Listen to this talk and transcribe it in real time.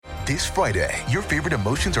This Friday, your favorite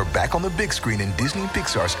emotions are back on the big screen in Disney and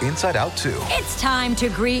Pixar's Inside Out 2. It's time to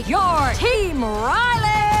greet your Team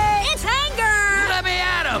Riley! It's anger! Let me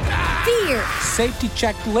at him! Fear! Safety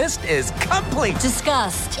checklist is complete!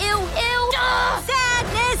 Disgust! Ew, ew!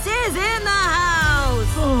 Sadness is in the house!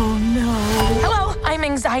 Oh, no. Hello, I'm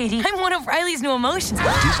anxiety. I'm one of Riley's new emotions.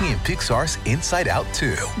 Disney and Pixar's Inside Out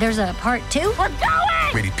 2. There's a part 2? We're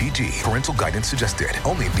going! Rated PG. Parental guidance suggested.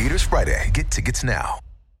 Only in theaters Friday. Get tickets now.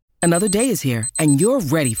 Another day is here, and you're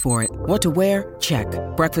ready for it. What to wear? Check.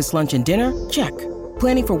 Breakfast, lunch, and dinner? Check.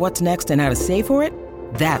 Planning for what's next and how to save for it?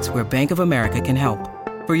 That's where Bank of America can help.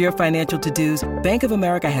 For your financial to-dos, Bank of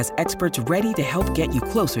America has experts ready to help get you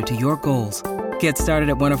closer to your goals. Get started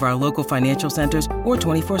at one of our local financial centers or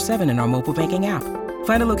 24/7 in our mobile banking app.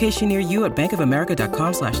 Find a location near you at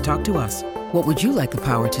bankofamerica.com/talktous. What would you like the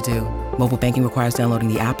power to do? Mobile banking requires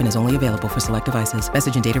downloading the app and is only available for select devices.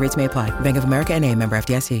 Message and data rates may apply. Bank of America N.A., member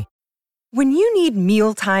FDIC. When you need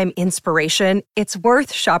mealtime inspiration, it's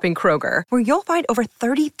worth shopping Kroger, where you'll find over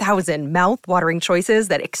 30,000 mouth-watering choices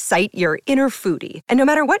that excite your inner foodie. And no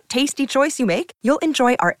matter what tasty choice you make, you'll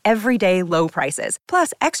enjoy our everyday low prices,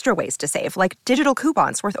 plus extra ways to save, like digital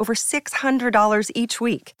coupons worth over $600 each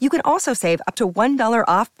week. You can also save up to $1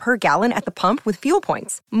 off per gallon at the pump with fuel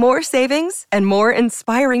points. More savings and more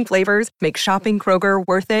inspiring flavors make shopping Kroger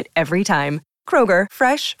worth it every time. Kroger,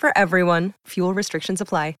 fresh for everyone. Fuel restrictions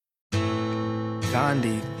apply.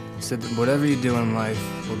 Gandhi said that whatever you do in life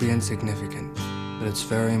will be insignificant, but it's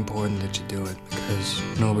very important that you do it because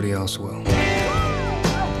nobody else will.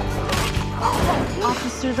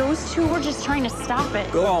 Officer, those two were just trying to stop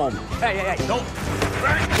it. Go home. Hey, don't.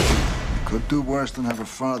 Could do worse than have a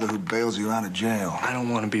father who bails you out of jail. I don't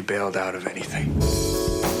want to be bailed out of anything.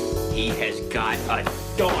 He has got a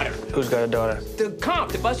daughter. Who's got a daughter? The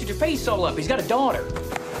cop that busted your face all up. He's got a daughter.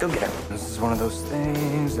 Go get her. This is one of those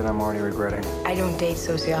things that I'm already regretting. I don't date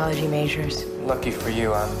sociology majors. Lucky for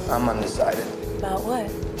you, I'm undecided. About what?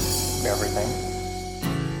 Everything.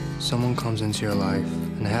 Someone comes into your life,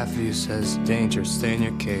 and half of you says, danger, stay in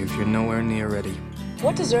your cave, you're nowhere near ready.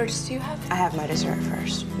 What desserts do you have? I have my dessert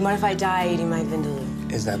first. What if I die eating my vindaloo?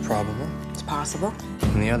 Is that probable? It's possible.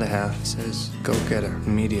 And the other half says, go get her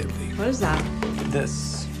immediately. What is that?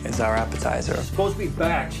 This is our appetizer. She's supposed to be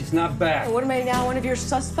back. She's not back. What am I now, one of your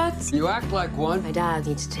suspects? You act like one. My dad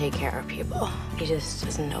needs to take care of people. He just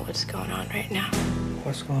doesn't know what's going on right now.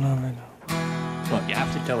 What's going on right now? Well, you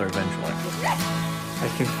have to tell her eventually. I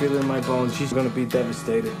can feel it in my bones. She's gonna be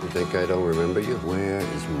devastated. You think I don't remember you? Where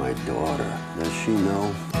is my daughter? Does she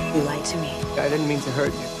know? You lied to me. I didn't mean to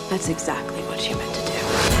hurt you. That's exactly what you meant to do.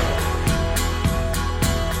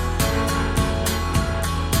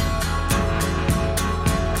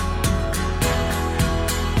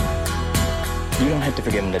 You don't have to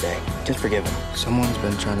forgive him today. Just forgive him. Someone's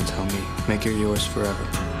been trying to tell me, make her yours forever.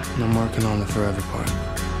 And I'm working on the forever part.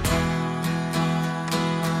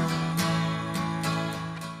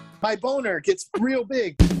 My boner gets real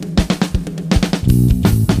big.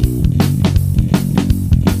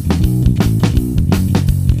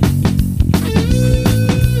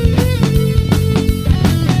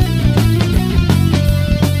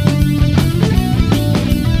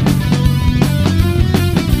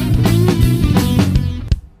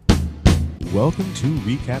 Welcome to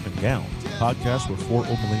Recap and Gown, a podcast where four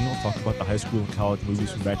old millennials talk about the high school and college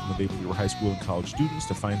movies from back in the day when we were high school and college students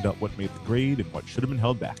to find out what made the grade and what should have been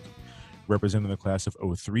held back. Representing the class of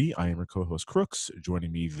 03, I am your co-host Crooks.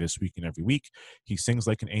 Joining me this week and every week, he sings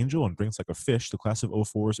like an angel and drinks like a fish, the class of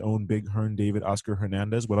 04's own Big Hearn David Oscar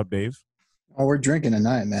Hernandez. What up, Dave? Oh, we're drinking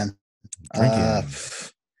tonight, man.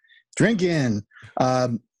 Drinking.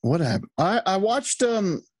 What happened? I watched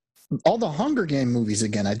all the Hunger Game movies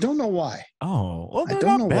again. I don't know why. Oh, well, I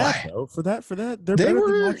don't know bad, why. Though. For that, they're better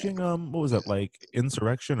than watching what was that, like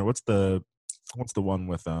Insurrection, or what's the one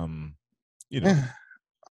with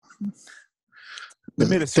they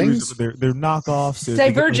made a series of they're knockoffs.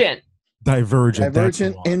 Divergent.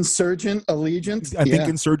 Divergent, Insurgent, Allegiant. I think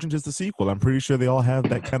Insurgent is the sequel. I'm pretty sure they all have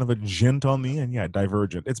that kind of a gent on the end. Yeah,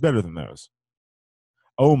 Divergent. It's better than those.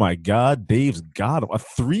 Oh my God, Dave's got a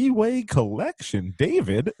 3-way collection.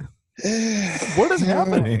 David, what is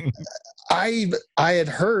happening? I had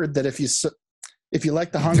heard that if you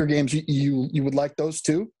like the Hunger Games, you would like those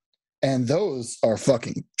too, and those are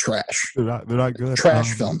fucking trash. They're not good.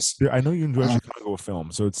 Trash films. I know you enjoy Chicago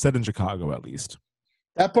films, so it's set in Chicago at least.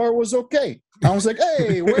 That part was okay. I was like,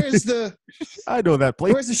 hey, where's the? I know that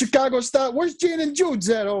place. Where's the Chicago style? Where's Gene and Jude's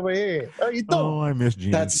at over here? How you doing? Oh, I miss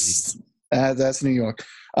Gene. That's New York.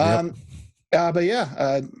 Yep. But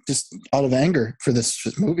yeah, just out of anger for this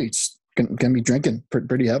movie, just gonna be drinking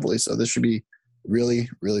pretty heavily. So this should be really,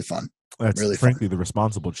 really fun. That's really frankly the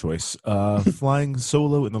responsible choice. Flying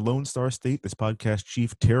solo in the Lone Star State, this podcast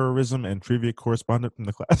chief, terrorism and trivia correspondent from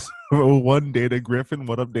the class of 01, Dana Griffin.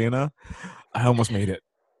 What up, Dana? I almost made it.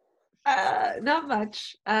 Not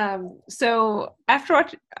much. So after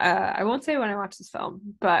watching, I won't say when I watched this film,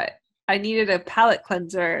 but I needed a palate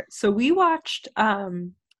cleanser. So we watched.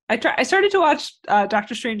 I started to watch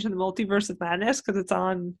Doctor Strange in the Multiverse of Madness because it's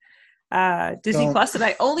on Disney Plus, and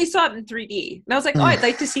I only saw it in 3D. And I was like, I'd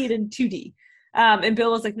like to see it in 2D. And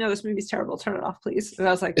Bill was like, "No, this movie's terrible. Turn it off, please." And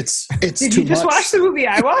I was like, "It's Did too you just much. watch the movie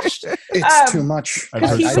I watched? It's too much." I've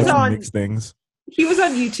heard he was so on- mixed things. He was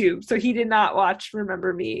on YouTube, so he did not watch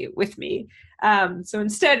Remember Me with me. So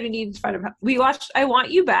instead, we needed to find him. We watched I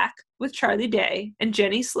Want You Back with Charlie Day and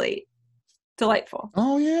Jenny Slate. Delightful.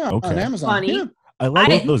 Oh yeah, Okay. on Amazon. Funny. Yeah. I love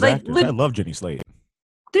I- those like, actors. lit- I love Jenny Slate.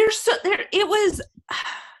 It was.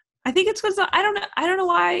 I think it's because I don't know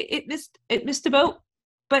why it missed a boat,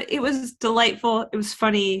 but it was delightful. It was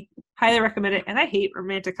funny. Highly recommend it. And I hate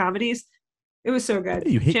romantic comedies. It was so good.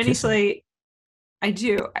 Hey, you hate Jenny kissing. Slate. I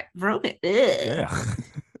do. Romance. Yeah.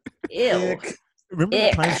 Ew. Remember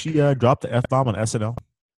the time she dropped the F-bomb on SNL?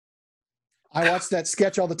 I watched that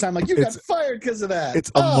sketch all the time. Like, you got fired because of that.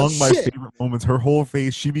 It's Oh, among my shit. favorite moments. Her whole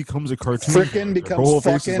face, she becomes a cartoon. Frickin' character. Her whole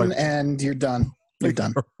becomes face is fucking, like- and you're done. You're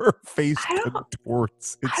done. Her face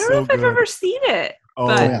contorts. It's I don't so know if I've good. ever seen it. Oh,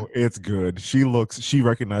 but it's good. She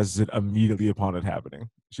recognizes it immediately upon it happening.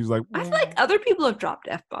 She's like, I feel like other people have dropped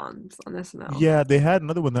F-bombs on SNL. yeah, they had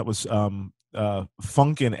another one that was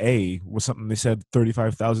Funkin' A was something they said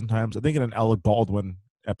 35,000 times. I think in an Alec Baldwin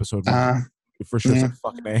episode. For sure, yeah. it's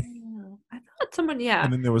like fucking A. I thought someone, yeah.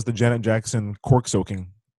 And then there was the Janet Jackson cork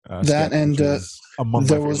soaking. That sketch, and which is among my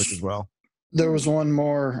there favorites was as well. There was one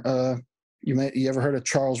more. You ever heard of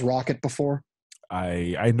Charles Rocket before?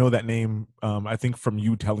 I know that name. I think from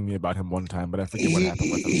you telling me about him one time, but I forget what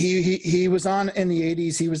happened with him. He was on in the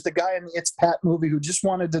 80s. He was the guy in the It's Pat movie who just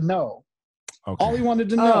wanted to know. Okay. All he wanted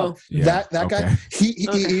to know. Yeah, That guy.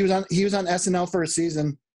 He was on SNL for a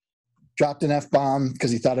season. Dropped an F-bomb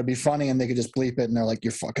because he thought it'd be funny, and they could just bleep it, and they're like,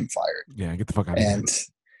 "You're fucking fired." Yeah, get the fuck out of here.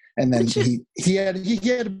 And then he had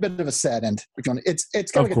a bit of a sad end. It's kind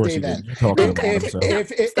Of of like course a he day did. then. You're talking about him, so.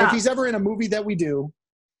 If he's ever in a movie that we do,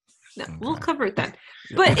 No, we'll cover it then.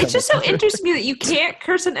 But it's just so interesting to me that you can't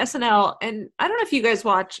curse on SNL. And I don't know if you guys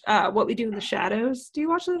watch What We Do in the Shadows. Do you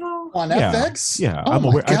watch it at all? on Yeah. FX, Yeah, oh I'm my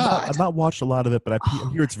aware. God. I've not watched a lot of it, but I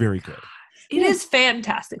hear it's very good. It is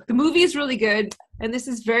fantastic. The movie is really good, and this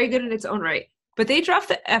is very good in its own right. But they dropped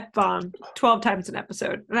the F-bomb 12 times an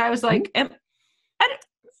episode. And I was like,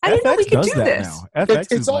 I didn't know we could does do that this. now. FX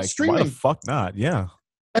It's is all like, why streaming. the fuck not? Yeah.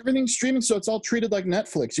 Everything's streaming, so it's all treated like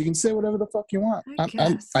Netflix. You can say whatever the fuck you want.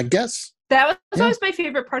 I guess. That was Yeah. always my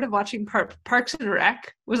favorite part of watching Parks and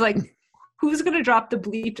Rec was like, who's going to drop the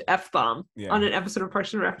bleeped F-bomb on an episode of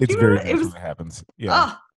Parks and Rec? It's Do you very remember? nice when it happens.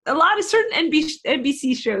 Yeah. A lot of certain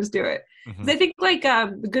NBC shows do it. Mhm. I think like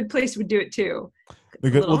The Good Place would do it too. The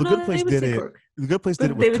Good Little- Place they would did say it. fork. The Good Place But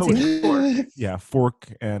did it they with would say Cody. fork. Yeah, fork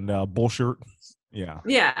and bullshit. Yeah.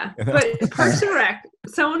 Yeah, but Parks and Rec,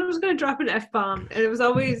 someone was going to drop an F-bomb, and it was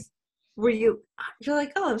always where you're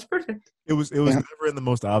like, oh, that was perfect. It was never in the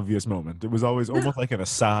most obvious moment. It was always almost like an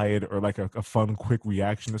aside or like a fun, quick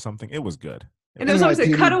reaction to something. It was good. And it was always a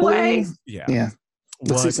cutaway. Yeah. Yeah.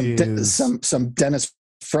 Let's What see is- some Dennis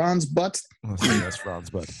Franz butt. Let's see, that's Franz,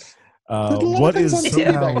 but There's a lot of what things is on TV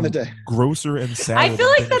somehow back in the day. grosser and sadder I feel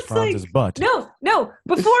like than Dennis that's like Franz's butt? No,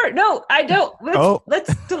 I don't. Oh.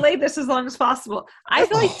 Let's delay this as long as possible. I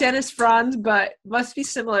feel like Dennis Franz butt must be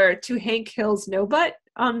similar to Hank Hill's no butt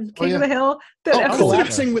on King of the Hill. That episode-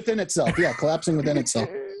 Collapsing within itself. Yeah, collapsing within itself.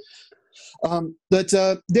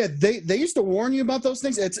 They used to warn you about those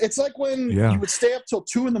things. It's like when Yeah. you would stay up till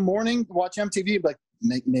 2 a.m. to watch MTV. Like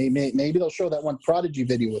maybe they'll show that one Prodigy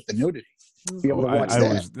video with the nudity. Be able to watch I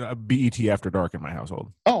that. was BET After Dark in my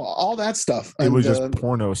household. Oh, all that stuff. It was And, just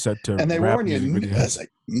porno set to and they rap warn you, music videos. it's like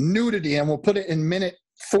nudity, and we'll put it in minute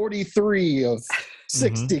 43 of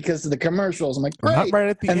 60 because of the commercials. I'm like, great. Not right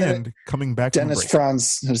at the And then end, coming back from Dennis break.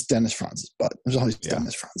 Franz. There's Dennis Franz's butt. There's always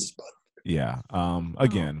Dennis Franz's butt. Yeah.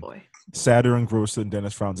 Again, sadder and grosser than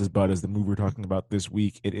Dennis Franz's butt is the movie we're talking about this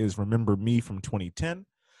week. It is Remember Me from 2010.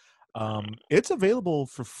 It's available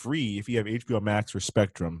for free if you have HBO Max or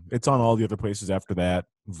Spectrum. It's on all the other places after that,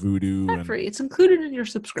 Vudu. Not and free. It's included in your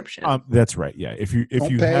subscription. That's right. Yeah. If you Don't have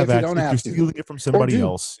pay if you access, don't if have you're to. stealing it from somebody do.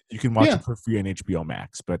 else, you can watch Yeah. it for free on HBO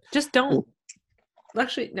Max. But Just don't.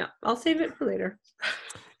 Actually, no. I'll save it for later.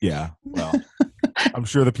 yeah, well, I'm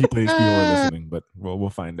sure the people at HBO are listening, but we'll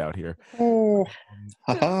find out here. Oh.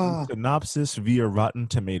 Synopsis via Rotten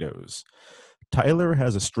Tomatoes. Tyler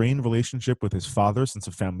has a strained relationship with his father since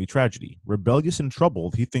a family tragedy. Rebellious and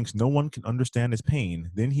troubled, he thinks no one can understand his pain.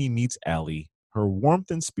 Then he meets Allie. Her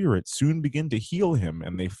warmth and spirit soon begin to heal him,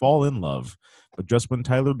 and they fall in love. But just when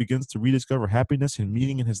Tyler begins to rediscover happiness and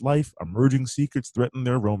meaning in his life, emerging secrets threaten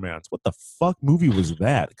their romance. What the fuck movie was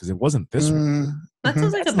that? Because it wasn't this one. That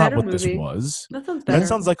sounds like That's a not better what movie. this was. That sounds better. That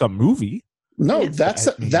sounds like a movie. No, that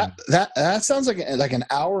sounds like an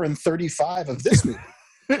hour and 35 of this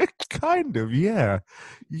movie. Kind of, yeah.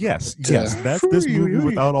 Yes. That's this movie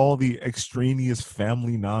without all the extraneous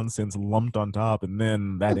family nonsense lumped on top, and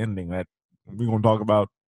then that ending that we're going to talk about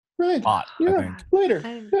right. I think. Later.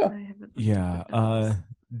 Yeah.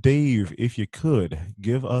 Dave, if you could,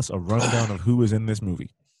 give us a rundown of who is in this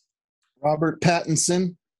movie. Robert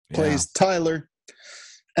Pattinson plays Tyler.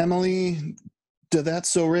 Emily, That's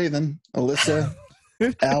So Raven. Alyssa,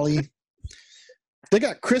 Allie. They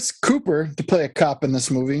got Chris Cooper to play a cop in this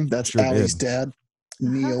movie. That's Allie's dad,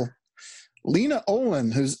 Neil. Lena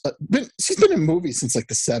Olin, who's she's been in movies since like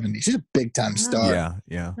the 70s. She's a big time star.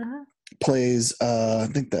 Yeah. Plays I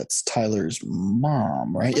think that's Tyler's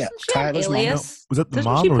mom, right? Wasn't she Tyler's on mom. Alias? Was that the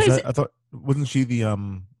Doesn't mom, she or was plays that? I thought wasn't she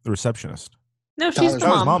the receptionist? No, she's Tyler's the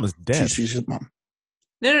Tyler's mom. mom is dead. She's his mom.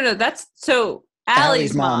 No. That's so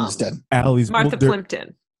Allie's mom is dead. Allie's Martha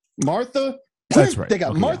Plimpton. Martha. That's right. They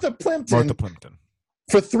got Okay, Martha Plimpton. Martha Plimpton.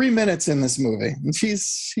 For 3 minutes in this movie, and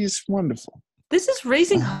she's wonderful. This is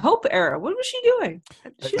Raising Hope era. What was she doing?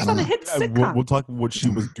 She was on a hit sitcom. We'll talk what she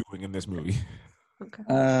was doing in this movie. Okay.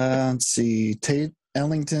 Let's see. Tate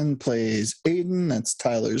Ellington plays Aiden. That's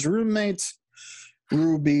Tyler's roommate.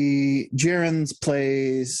 Ruby Gerrans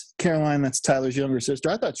plays Caroline. That's Tyler's younger sister.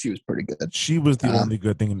 I thought she was pretty good. She was the only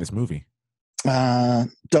good thing in this movie.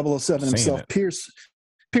 007 himself, it. Pierce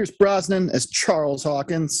Brosnan as Charles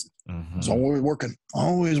Hawkins. He's always working.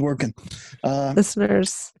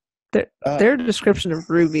 Listeners, their description of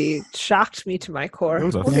Ruby shocked me to my core. It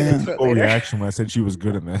was a We'll get into it later. reaction when I said she was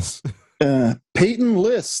good in this. Peyton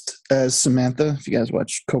List as Samantha. If you guys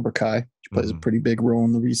watch Cobra Kai, she plays a pretty big role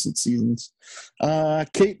in the recent seasons.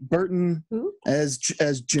 Kate Burton as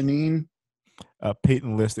Janine.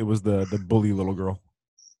 Peyton List. It was the bully little girl.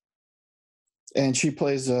 And she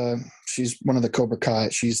plays she's one of the Cobra Kai.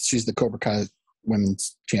 She's the Cobra Kai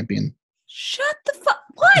women's champion. Shut the fuck.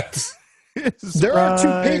 What? There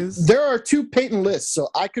are two Peyton Lists, so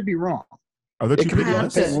I could be wrong. Are there It two could be Peyton one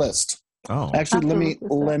Lists? Peyton List. Oh, Actually,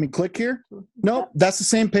 let me click here. Nope, that's the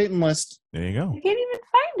same Peyton List. there you go. I can't even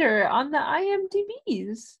find her on the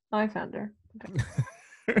IMDb's. Oh, I found her.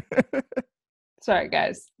 Okay. Sorry,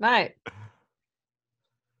 guys. Night.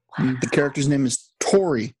 The character's name is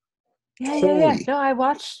Tori. Yeah. No, I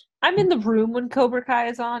watch. I'm in the room when Cobra Kai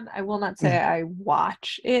is on. I will not say I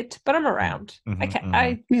watch it, but I'm around.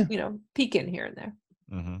 I peek in here and there.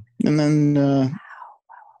 And then let's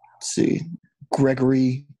see,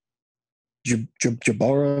 Gregory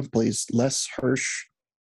Jabara plays Les Hirsch.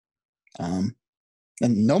 And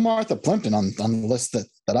no Martha Plimpton on the list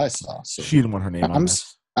that I saw. So She didn't want her name on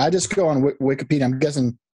this. I just go on Wikipedia. I'm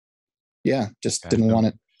guessing, didn't want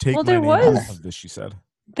it. Take Well, my there name was- off of this, she said.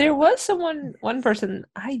 There was one person,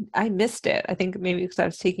 I missed it. I think maybe because I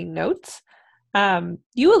was taking notes.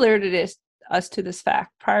 You alerted us to this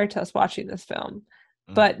fact prior to us watching this film.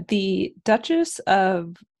 But the Duchess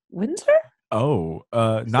of Windsor? Oh,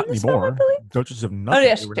 not this film, I anymore. believe? Duchess of nothing.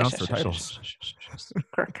 yes, They renounced yes, their yes, titles.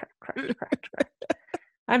 Correct.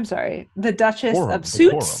 I'm sorry. The Duchess Quorum, of the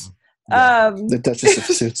Suits. quorum. The Duchess of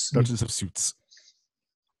Suits. Duchess of Suits.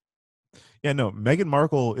 Yeah, no, Meghan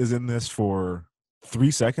Markle is in this for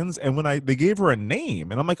 3 seconds, and when they gave her a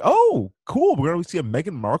name, and I'm like, oh, cool, we're gonna see a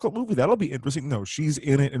Meghan Markle movie. That'll be interesting. No, she's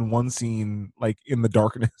in it in one scene, like in the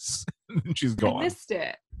darkness, and she's gone. I missed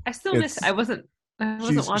it. I still missed it. I wasn't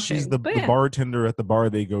watching. She's the But yeah. bartender at the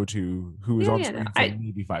bar they go to, who is on Yeah, screen no, for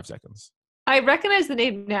maybe 5 seconds. I recognize the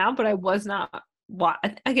name now, but I was not.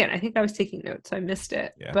 Again, I think I was taking notes. So I missed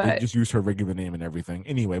it. Yeah, but they just used her regular name and everything.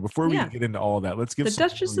 Anyway, before we get into all that, let's give The some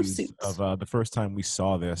Duchess of memories Suits. of the first time we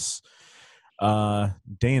saw this.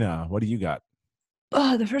 Dana, what do you got?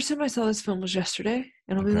 the first time I saw this film was yesterday,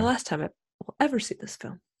 and it'll be the last time I will ever see this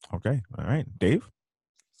film. Okay, all right, Dave.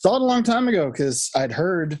 Saw it a long time ago because I'd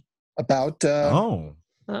heard about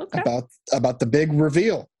about the big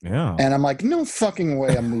reveal. Yeah, and I'm like, no fucking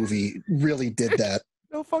way a movie really did that.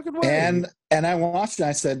 No fucking way. And I watched it. And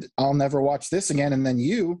I said, I'll never watch this again. And then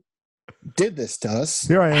you did this to us.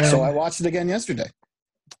 Here I am. So I watched it again yesterday.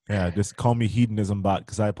 Yeah, just call me hedonism bot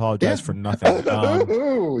because I apologize for nothing. Yes.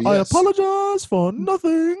 I apologize for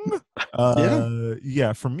nothing.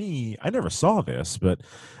 Yeah, for me, I never saw this, but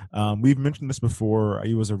we've mentioned this before.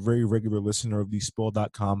 I was a very regular listener of the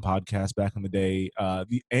Spill.com podcast back in the day.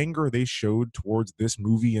 The anger they showed towards this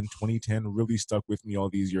movie in 2010 really stuck with me all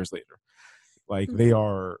these years later. Like, they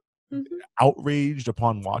are outraged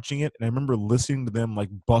upon watching it, and I remember listening to them like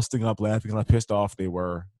busting up laughing and how pissed off they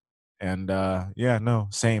were. And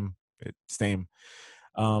same.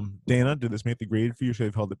 Dana, did this make the grade for you? Or should I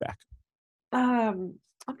have held it back?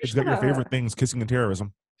 It's got your favorite things, kissing and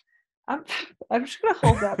terrorism. I'm just gonna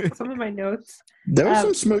hold up some of my notes. There was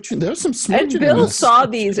some smooching. There was some smooching. And Bill saw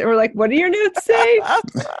these and we're like, "What do your notes say?"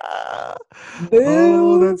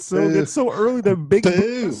 Oh, that's so good. So early, the big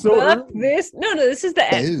boo. So Fuck this. No, this is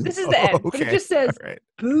the end. This is the end. But it just says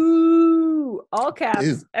 "boo," all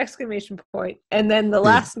caps, exclamation point, and then the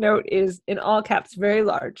last note is in all caps, very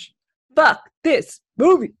large. Fuck this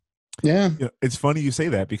movie. Yeah. It's funny you say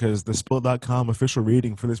that because the Spill.com official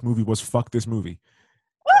rating for this movie was "fuck this movie."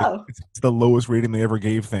 Oh. It's the lowest rating they ever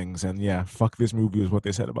gave things, and yeah, fuck this movie is what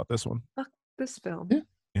they said about this one. Fuck this film.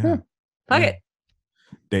 Yeah. Fuck it.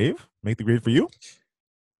 Dave, make the grade for you?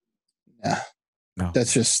 No.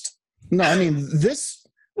 That's just no. I mean, this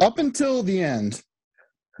up until the end,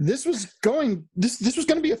 this was going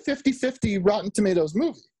to be a 50-50 Rotten Tomatoes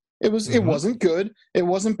movie. It was. It wasn't good. It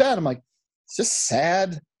wasn't bad. I'm like, it's just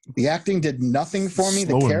sad. The acting did nothing for me.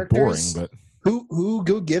 Slow the characters, and boring, but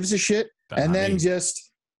who gives a shit? And then just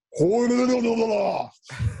at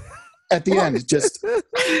the end, just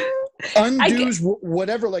undoes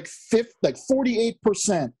whatever. Like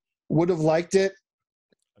 48% would have liked it.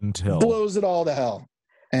 Until blows it all to hell.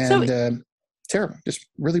 And terrible, just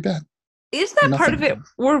really bad. Is that part of it?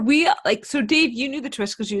 Were we like, so Dave, you knew the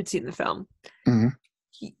twist because you had seen the film.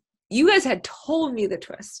 You guys had told me the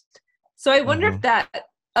twist. So I wonder if that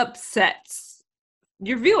upsets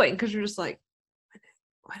your viewing because you're just like,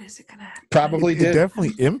 when is it going to happen? Probably did. It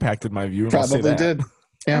definitely impacted my view. Probably did.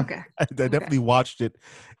 Yeah. Okay. I definitely watched it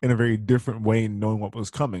in a very different way knowing what was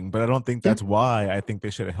coming, but I don't think that's why I think they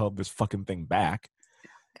should have held this fucking thing back.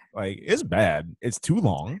 Like, it's bad. It's too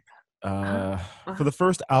long. For the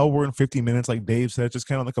first hour and 50 minutes, like Dave said, it's just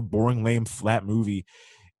kind of like a boring, lame, flat movie.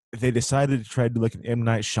 They decided to try to do like an M.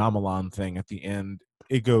 Night Shyamalan thing at the end.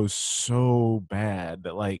 It goes so bad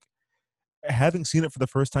that, like, having seen it for the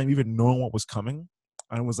first time, even knowing what was coming,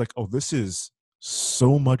 I was like, oh, this is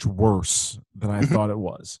so much worse than I thought it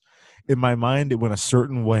was. In my mind, it went a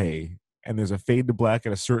certain way, and there's a fade to black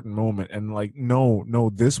at a certain moment. And like,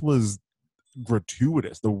 no, this was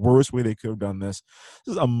gratuitous. The worst way they could have done this.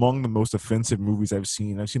 This is among the most offensive movies I've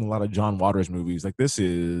seen. I've seen a lot of John Waters movies. Like, this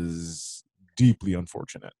is deeply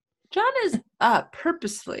unfortunate. John is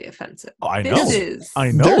purposefully offensive. I know,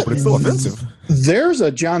 but it's still offensive. There's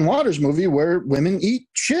a John Waters movie where women eat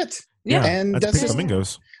shit. Yeah, and that's Pink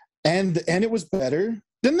Flamingos. And it was better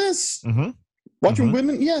than this. Watching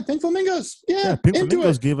women, Pink Flamingos. Yeah, Pink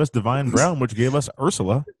Flamingos gave us Divine Brown, which gave us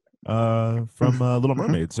Ursula from Little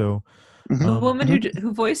Mermaid. So the woman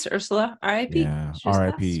who voiced Ursula, R.I.P. Yeah,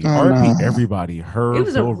 R.I.P. R.I.P. Everybody. Her, it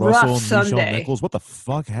was Bill a Russell, rough Sunday. Nichelle Nichols. What the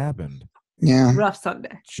fuck happened? Yeah, rough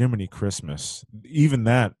Sunday. Jiminy Christmas. Even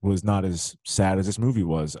that was not as sad as this movie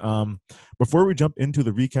was. Before we jump into the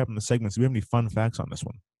recap and the segments, do we have any fun facts on this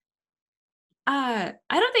one? I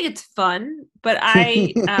don't think it's fun, but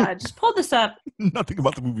I just pulled this up. Nothing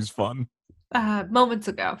about the movie's fun. Moments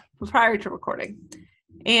ago, prior to recording.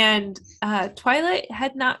 And Twilight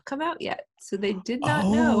had not come out yet, so they did not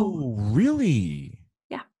know. Oh, really?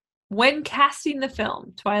 Yeah. When casting the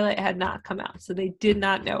film, Twilight had not come out, so they did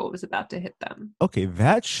not know it was about to hit them. Okay,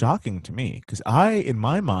 that's shocking to me, because in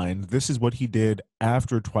my mind, this is what he did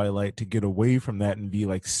after Twilight to get away from that and be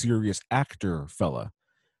like serious actor fella.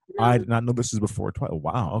 No. I did not know this is before Twilight.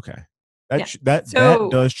 Wow, okay. That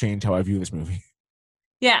does change how I view this movie.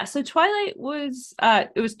 Yeah, so Twilight was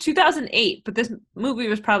it was 2008, but this movie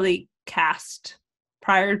was probably cast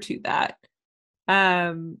prior to that.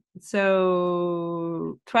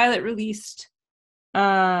 So Twilight released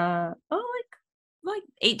like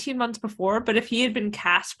 18 months before, but if he had been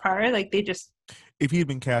cast prior, like if he had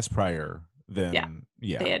been cast prior, then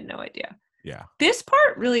yeah. They had no idea. Yeah. This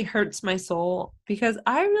part really hurts my soul because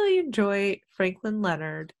I really enjoy Franklin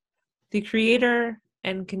Leonard, the creator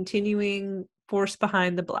and continuing force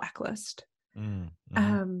behind The Blacklist.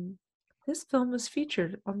 This film was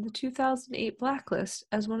featured on the 2008 Blacklist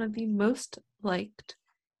as one of the most liked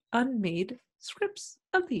unmade scripts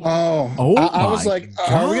of the year. I was like,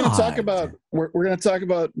 are we going to talk about we're going to talk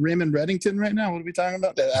about Raymond Reddington right now? What are we talking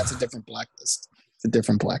about? That's a different Blacklist. a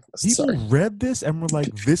different blacklist. People Sorry. read this and were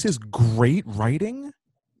like, "This is great writing."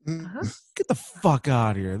 Get the fuck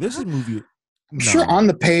out of here! This is a movie. I'm sure on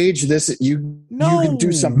the page, you can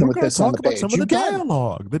do something with this on the page. Some of the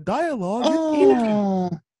dialogue. The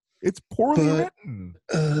dialogue. It's poorly written.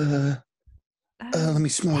 Let me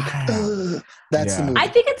smoke. That's the movie. I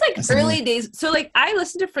think it's like early days. So like I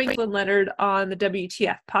listened to Franklin Leonard on the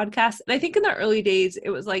WTF podcast, and I think in the early days it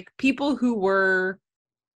was like people who were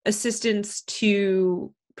assistants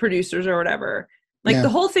to producers or whatever. Like the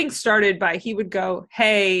whole thing started by he would go,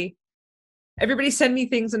 "Hey, everybody send me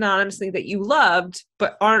things anonymously that you loved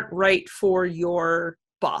but aren't right for your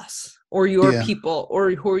boss or your people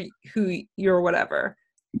or who you're whatever."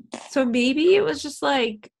 So maybe it was just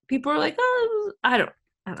like people were like, "Oh, I don't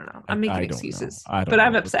know. I'm making excuses." But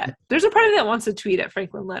I'm upset. There's a part of me that wants to tweet at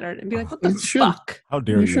Franklin Leonard and be like, "What the fuck? How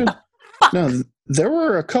dare you?" No, there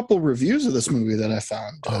were a couple reviews of this movie that I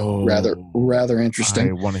found rather interesting.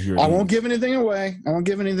 I want to hear. I won't give anything away.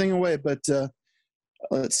 But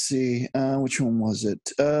let's see. Which one was it?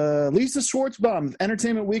 Lisa Schwartzbaum of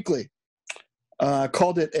Entertainment Weekly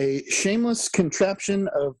called it a shameless contraption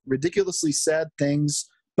of ridiculously sad things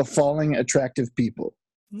befalling attractive people.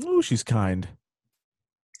 Oh, she's kind.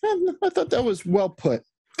 I thought that was well put.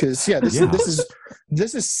 Because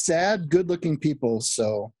this is sad, good-looking people.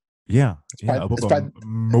 So it's by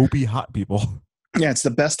mopey hot people. Yeah, it's the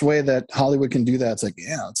best way that Hollywood can do that. It's like,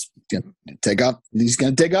 let's take off. He's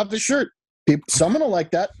gonna take off the shirt. Someone will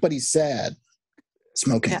like that, but he's sad.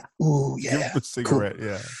 Smoking. Yeah. Ooh, yeah. A cigarette.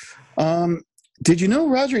 Cool. Yeah. Did you know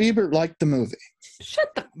Roger Ebert liked the movie?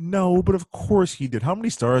 No, but of course he did. How many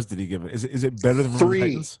stars did he give it? Is it better than Remember the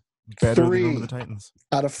Titans? Better than Remember the Titans?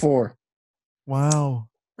 Out of 4. Wow.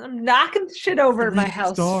 I'm knocking shit over in my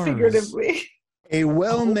house, figuratively. A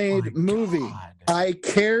well-made movie. God. I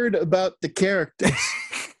cared about the characters.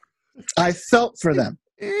 I felt for them.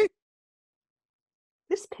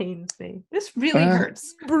 This pains me. This really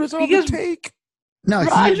hurts. Because No,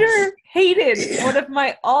 Roger hated one of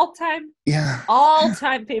my all-time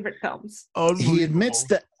favorite films. He admits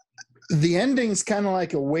that the ending's kind of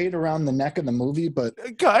like a weight around the neck of the movie, but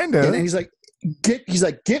kind of. And he's like,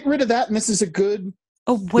 get rid of that, and this is a good.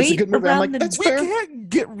 Weight around I'm like, the that's we fair. Can't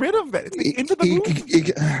get rid of that. It's the end of the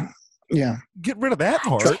movie. Yeah. Get rid of that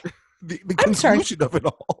part. The conclusion of it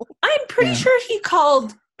all. I'm pretty sure he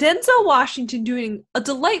called Denzel Washington doing a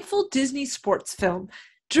delightful Disney sports film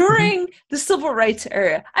during the civil rights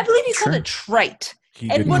era. I believe he called it trite.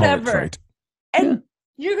 And whatever. And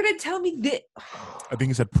you're going to tell me that. I think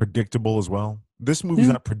he said predictable as well. This movie's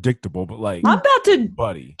not predictable, but like. I'm about to.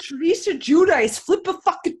 Buddy. Teresa Giudice flip a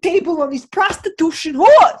fucking table on these prostitution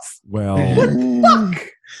whores. Well. What the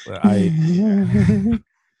fuck?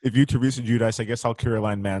 If you're Teresa Giudice, I guess I'll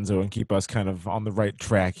Caroline Manzo and keep us kind of on the right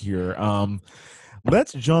track here.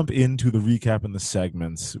 Let's jump into the recap and the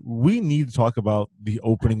segments. We need to talk about the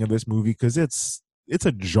opening of this movie because it's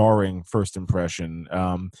a jarring first impression.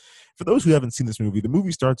 For those who haven't seen this movie, the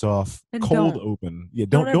movie starts off cold open. Yeah,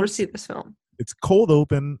 don't ever see this film. It's cold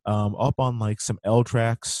open, up on like some L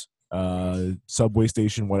tracks, subway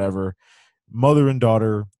station, whatever. Mother and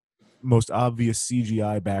daughter, most obvious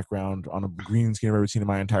CGI background on a green screen I've ever seen in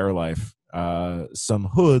my entire life. Some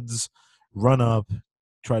hoods run up,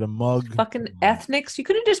 try to mug. Fucking ethnics. You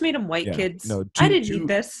could have just made them white kids. No, I didn't need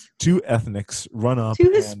this. 2 ethnics run up.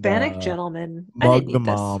 2 Hispanic gentlemen. Mug the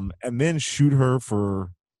mom and then shoot her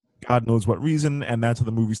for God knows what reason. And that's how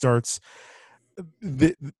the movie starts.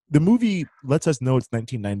 The movie lets us know it's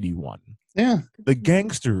 1991. Yeah. The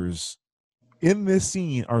gangsters in this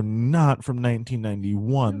scene are not from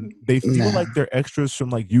 1991. They feel like they're extras from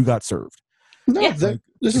like You Got Served. No,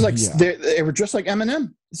 this is like they were just like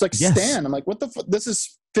Eminem. It's like Stan. I'm like, what the fuck? This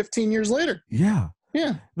is 15 years later. Yeah.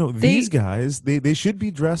 Yeah. No, these guys, they should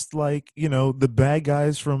be dressed like, the bad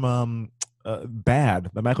guys from Bad,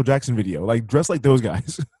 the Michael Jackson video. Like, dressed like those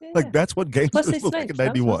guys. Like, that's what gangsters look like in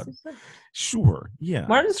 91. Sure, yeah.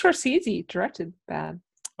 Martin Scorsese directed Bad.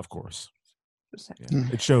 Of course. Yeah.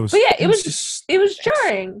 It shows. But yeah, it was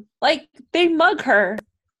jarring. Like, they mug her.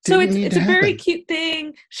 So it's a very cute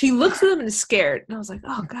thing. She looks at them and is scared. And I was like,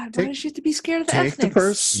 oh, God, why does she have to be scared of the ethnics? Take the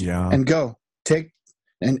purse and go.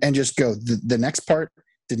 And just go. The next part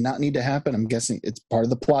did not need to happen. I'm guessing it's part of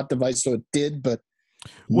the plot device, so it did, but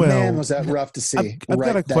man, was that rough to see. I've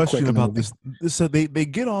got a question about this. So they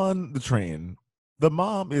get on the train. The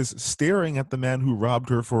mom is staring at the man who robbed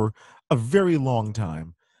her for a very long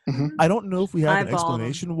time. Mm-hmm. I don't know if we have an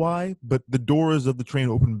explanation why, but the doors of the train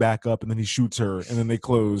open back up, and then he shoots her, and then they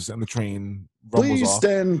close, and the train rumbles Please off.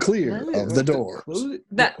 stand clear of the doors.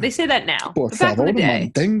 They say that now. Por back in the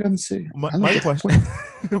day. My question,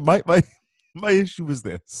 My issue is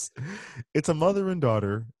this. It's a mother and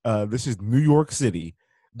daughter. This is New York City.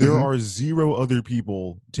 There are 0 other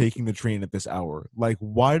people taking the train at this hour. Like,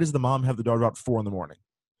 why does the mom have the daughter out at 4 a.m?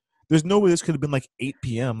 There's no way this could have been like 8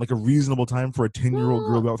 p.m., like a reasonable time for a 10-year-old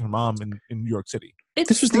girl out with her mom in New York City.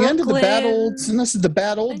 This was the end of the bad old, and this is the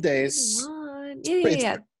bad old days.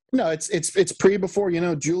 Yeah. No, it's before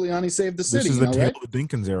Giuliani saved the city. This is the tail right? of the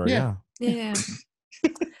Dinkins era. Yeah. Yeah,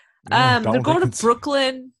 they're going Dinkins. to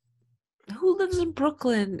Brooklyn. Who lives in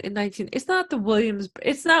Brooklyn in 19? It's not the Williams.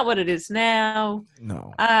 It's not what it is now.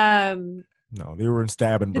 No. No, they were in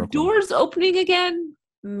Stab in the Brooklyn. doors opening again.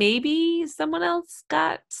 Maybe someone else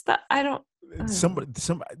got stuck. I don't.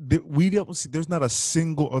 We don't see. There's not a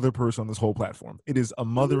single other person on this whole platform. It is a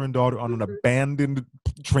mother and daughter on an abandoned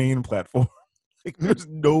train platform. Like, there's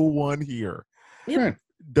no one here. Yep.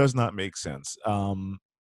 Does not make sense. So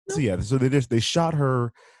they shot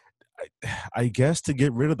her, I guess, to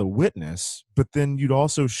get rid of the witness, but then you'd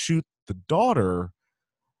also shoot the daughter.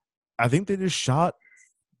 I think they just shot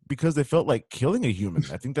because they felt like killing a human.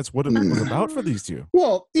 I think that's what it was about for these two.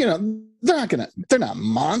 Well, they're not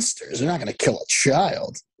monsters. They're not gonna kill a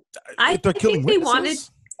child. I think they wanted.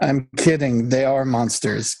 I'm kidding. They are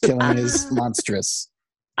monsters. Killing is monstrous.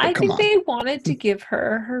 I think they wanted to give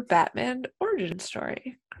her Batman origin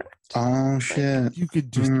story. Correct. Oh shit! You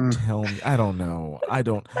could just tell me. I don't know. I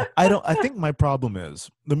think my problem is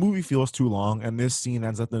the movie feels too long, and this scene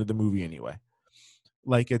ends up in the movie anyway.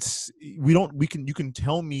 Like you can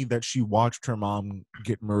tell me that she watched her mom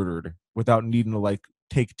get murdered without needing to like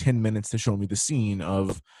take 10 minutes to show me the scene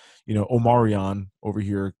of, Omarion over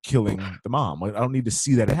here killing the mom. I don't need to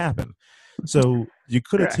see that happen. So you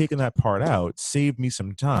could have taken that part out, saved me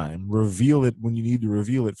some time, reveal it when you need to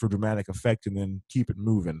reveal it for dramatic effect, and then keep it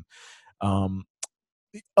moving. The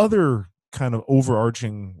other kind of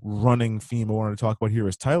overarching running theme I wanted to talk about here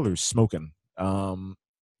is Tyler's smoking.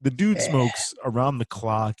 The dude smokes around the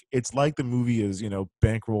clock. It's like the movie is,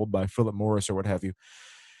 bankrolled by Philip Morris or what have you.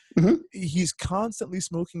 Mm-hmm. He's constantly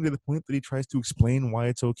smoking to the point that he tries to explain why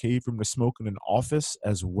it's okay for him to smoke in an office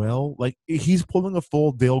as well. Like, he's pulling a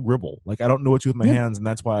full Dale Gribble. Like, I don't know what to do with my hands, and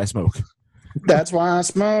that's why I smoke. That's why I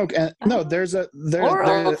smoke. And no, there's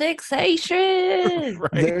oral fixation.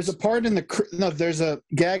 Right. There's a part in there's a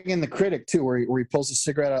gag in The Critic too, where he pulls a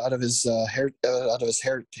cigarette out of his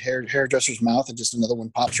hairdresser's mouth, and just another one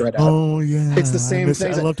pops right out. Oh yeah, it's the same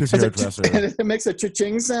thing. I loved his hairdresser. It makes a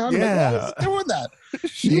cha-ching sound. Yeah, like, why is he doing that?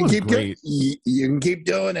 You can keep great. You can keep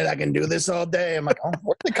doing it. I can do this all day. I'm like, oh,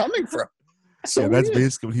 where are they coming from? So that's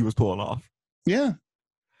basically what he was pulling off. Yeah.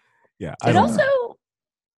 I don't know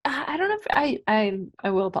if I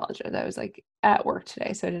will apologize. I was like at work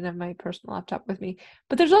today, so I didn't have my personal laptop with me.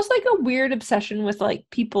 But there's also like a weird obsession with like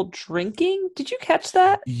people drinking. Did you catch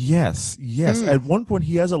that? Yes. At one point,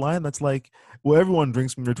 he has a line that's like, "Well, everyone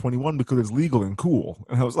drinks when you're 21 because it's legal and cool."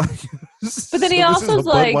 And I was like, "But then he also is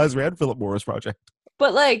like Budweiser and Philip Morris project."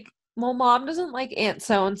 But like, well, mom doesn't like Aunt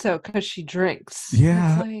so and so because she drinks.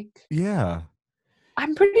 Yeah, yeah.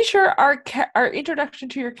 I'm pretty sure our introduction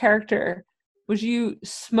to your character was you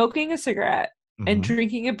smoking a cigarette and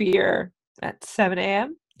drinking a beer at 7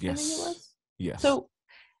 a.m. Yes. I think it was. Yes. So,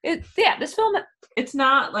 this film, it's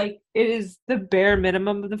not like it is the bare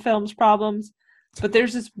minimum of the film's problems, but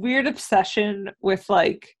there's this weird obsession with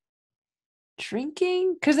like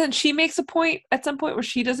drinking, because then she makes a point at some point where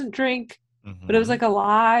she doesn't drink, but it was like a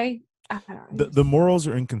lie. I don't know. The morals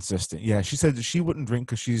are inconsistent. Yeah, she said that she wouldn't drink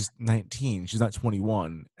because she's 19. She's not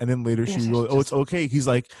 21. And then later she really, it's okay. He's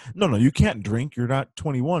like, no, you can't drink. You're not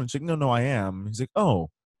 21. She's like, no, I am. He's like, oh,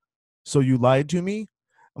 so you lied to me?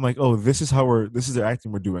 I'm like, oh, this is the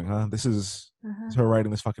acting we're doing, huh? This is her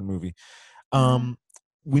writing this fucking movie.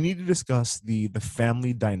 We need to discuss the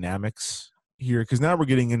family dynamics here, because now we're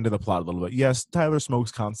getting into the plot a little bit. Yes, Tyler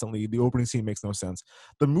smokes constantly. The opening scene makes no sense.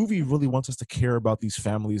 The movie really wants us to care about these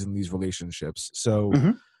families and these relationships. So,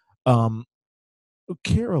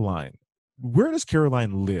 Caroline, where does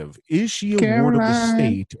Caroline live? Is she a ward of the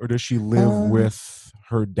state, or does she live with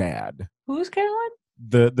her dad? Who's Caroline?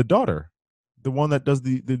 The daughter, the one that does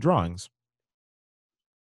the drawings.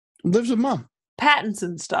 Lives with mom.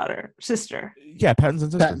 Pattinson's sister. Yeah,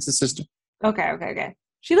 Pattinson's sister. Pattinson's sister. Okay.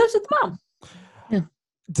 She lives with mom. Yeah.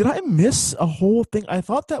 Did I miss a whole thing? I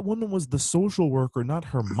thought that woman was the social worker, not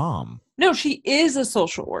her mom. No, she is a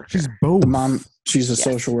social worker. She's both. The mom, she's a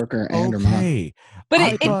social worker and her mom.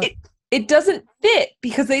 But it doesn't fit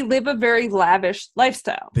because they live a very lavish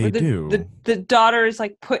lifestyle. They do. The daughter is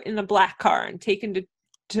like put in a black car and taken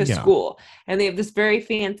to school, and they have this very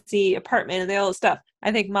fancy apartment and they all this stuff.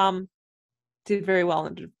 I think mom did very well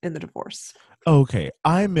in the divorce. Okay,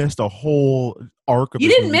 I missed a whole arc of. You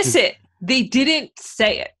didn't miss it. they didn't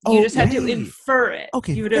say it. You just had to hey. infer it.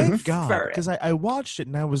 Okay, you would thank infer God, it. because I watched it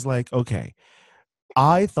and I was like, okay.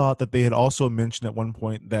 I thought that they had also mentioned at one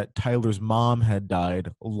point that Tyler's mom had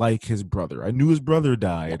died like his brother. I knew his brother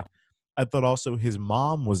died. I thought also his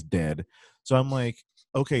mom was dead. So I'm like,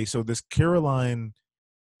 okay, so this Caroline,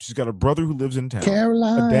 she's got a brother who lives in town,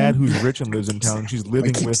 Caroline. a dad who's rich and lives in town, and she's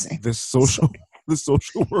living with this social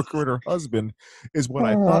worker and her husband is what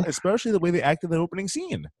I thought, especially the way they acted that opening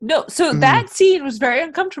scene. No, so that scene was very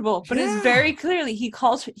uncomfortable, but it's very clearly he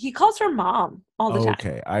calls her mom all the time.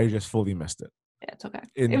 Okay, I just fully missed it. Yeah, it's okay.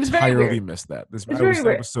 It was very weird. entirely missed that.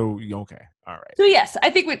 It was so okay. All right. So yes, I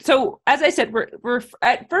think so. As I said, we're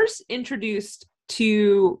at first introduced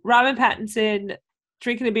to Robin Pattinson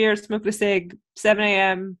drinking a beer, smoking a cig, 7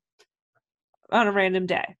 a.m. on a random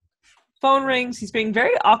day. Phone rings. He's being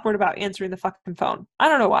very awkward about answering the fucking phone. I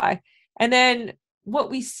don't know why. And then what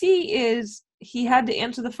we see is he had to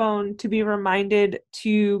answer the phone to be reminded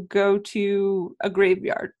to go to a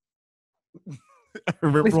graveyard. I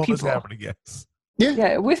remember all this happening. Yes.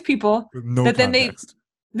 Yeah, with people. With no that context.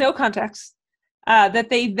 No context.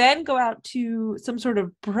 That they then go out to some sort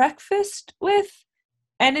of breakfast with,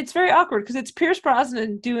 and it's very awkward because it's Pierce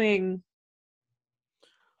Brosnan doing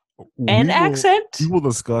accent. We will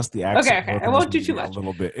discuss the accent. Okay. I won't do too much. A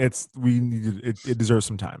little bit. It deserves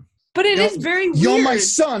some time. But it is very weird. You're my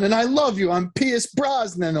son, and I love you. I'm Pierce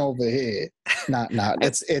Brosnan over here. It's not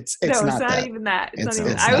that. Even that. It's not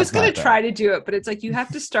even. I was gonna try to do it, but it's like you have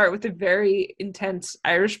to start with a very intense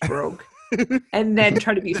Irish brogue, and then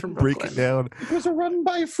try to be from Brooklyn. Break it down. It was a run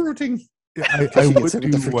by fruiting. I would do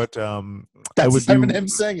what That's him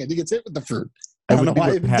saying it. He gets hit with the fruit. I don't know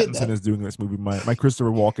why Pattinson is doing in this movie. My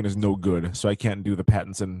Christopher Walken is no good, so I can't do the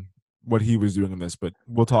Pattinson what he was doing in this. But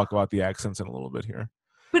we'll talk about the accents in a little bit here.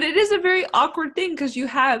 But it is a very awkward thing because you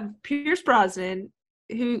have Pierce Brosnan,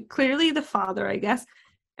 who clearly the father, I guess,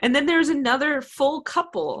 and then there's another full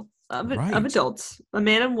couple of adults, a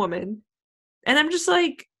man and woman, and I'm just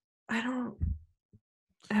like, I don't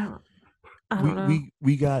know.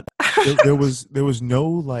 We got there was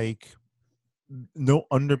no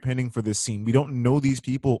underpinning for this scene. We don't know these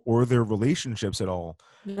people or their relationships at all.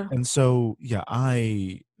 No. And so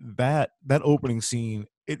that opening scene,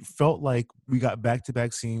 it felt like we got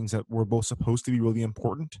back-to-back scenes that were both supposed to be really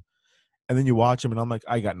important, and then you watch them and I'm like,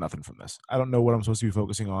 I got nothing from this. I don't know what I'm supposed to be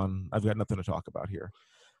focusing on. I've got nothing to talk about here.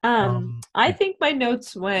 I think my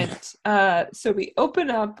notes went so we open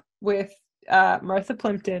up with Martha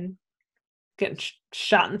Plimpton getting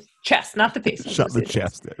shot in the chest, not the face. Shot in the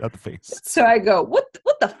chest, not the face. So I go, what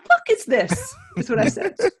the fuck is this? Is what I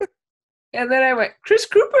said. And then I went, Chris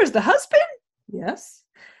Cooper is the husband? Yes.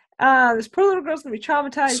 This poor little girl's going to be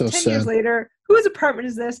traumatized 10 years later. Whose apartment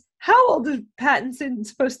is this? How old is Pattinson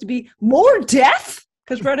supposed to be? More death?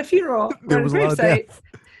 Because we're at a funeral. There was a lot of death.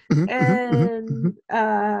 And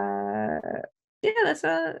that's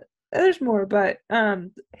there's more, but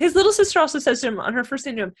his little sister also says to him on her first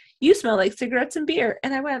day to him, "You smell like cigarettes and beer."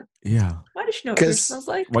 And I went, "Yeah. Why does she know what beer smells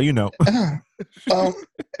like?" Well, you know. And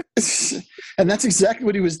that's exactly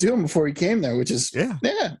what he was doing before he came there, which is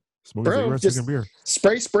bro, just beer.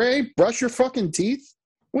 Spray, brush your fucking teeth.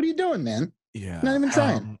 What are you doing, man? Yeah, not even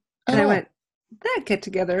trying. And I went, that get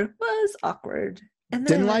together was awkward, and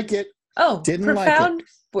then didn't like it. Oh, didn't profound like it.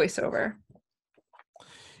 Voiceover.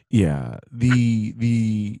 Yeah,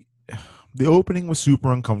 the opening was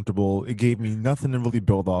super uncomfortable. It gave me nothing to really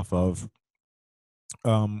build off of.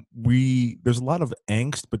 There's a lot of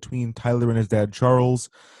angst between Tyler and his dad Charles.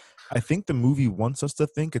 I think the movie wants us to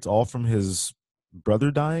think it's all from his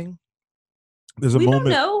brother dying. There's a moment.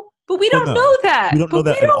 We don't know, but we don't know that. We don't know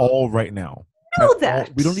that at all right now.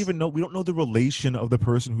 We don't even know. We don't know the relation of the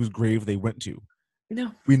person whose grave they went to.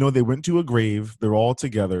 No. We know they went to a grave. They're all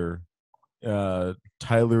together.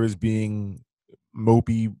 Tyler is being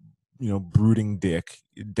mopey, brooding dick.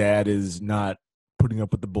 Dad is not putting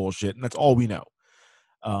up with the bullshit, and that's all we know.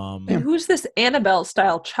 And who's this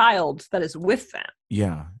Annabelle-style child that is with them?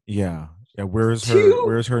 Yeah. Where's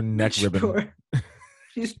her neck ribbon?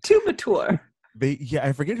 She's too mature.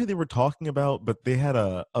 I forget who they were talking about, but they had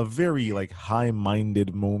a very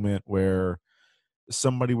high-minded moment where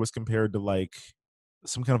somebody was compared to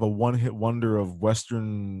some kind of a one-hit wonder of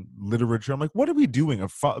Western literature. I'm like, what are we doing?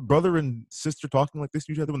 A brother and sister talking like this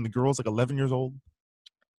to each other when the girl's 11 years old?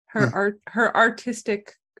 Her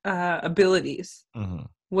artistic abilities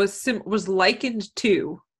was likened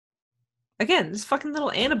to, again, this fucking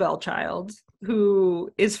little Annabelle child who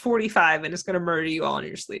is 45 and is going to murder you all in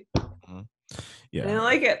your sleep. Yeah, I don't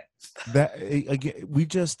like it. That again,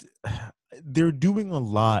 they're doing a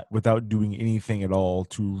lot without doing anything at all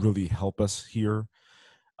to really help us here.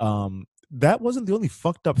 that wasn't the only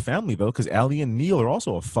fucked up family though, because Allie and Neil are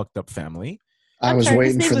also a fucked up family. I was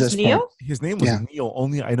waiting for this Neil? point. His name was Neil.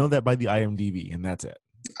 Only I know that by the IMDb, and that's it.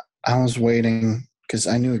 I was waiting because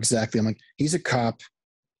I knew exactly. I'm like, he's a cop.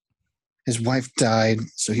 His wife died,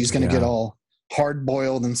 so he's going to get all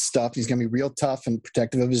hard-boiled and stuff. He's going to be real tough and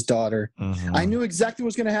protective of his daughter. Mm-hmm. I knew exactly what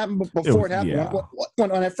was going to happen before it happened. Yeah.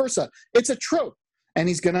 When I first saw it, it's a trope, and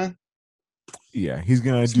he's going to. Yeah, he's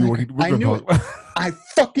going to do what he. I knew it. I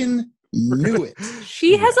fucking knew it.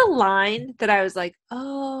 She has a line that I was like,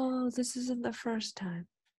 "Oh, this isn't the first time."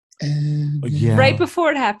 Yeah. Right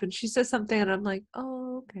before it happened, she says something, and I'm like,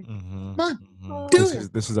 "Oh, okay." Come on,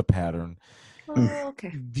 This is a pattern. Oh,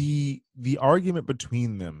 okay. The argument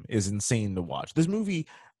between them is insane to watch. This movie,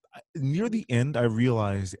 near the end, I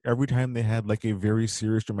realized every time they had like a very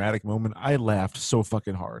serious dramatic moment, I laughed so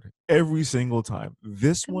fucking hard every single time.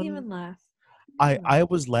 This I one, didn't even laugh. I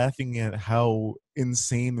was laughing at how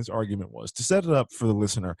insane this argument was. To set it up for the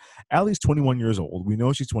listener, Allie's 21 years old. We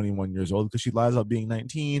know she's 21 years old because she lies about being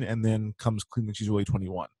 19 and then comes clean that she's really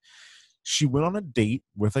 21. She went on a date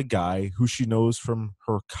with a guy who she knows from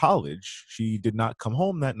her college. She did not come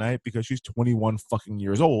home that night because she's 21 fucking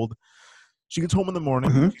years old. She gets home in the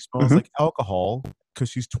morning. She smells like alcohol because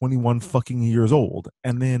she's 21 fucking years old.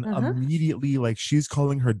 And then immediately, like, she's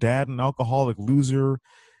calling her dad an alcoholic loser.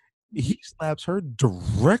 He slaps her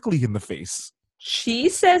directly in the face. She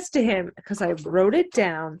says to him, because I wrote it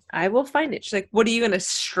down, I will find it. She's like, "What are you going to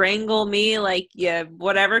strangle me? Like, yeah,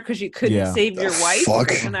 whatever, because you couldn't save your wife?"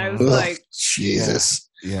 Fuck. And I was like, Jesus.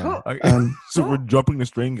 Yeah. So we're jumping to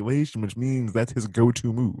strangulation, which means that's his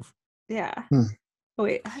go-to move. Yeah. Oh,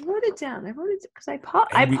 wait, I wrote it down. I wrote it because I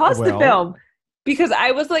paused the film because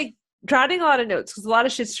I was like jotting a lot of notes because a lot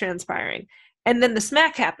of shit's transpiring. And then the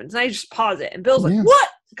smack happens, and I just pause it. And Bill's like, "What?"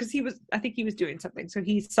 Because I think he was doing something. So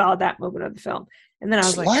he saw that moment of the film. And then I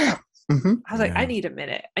was like, I need a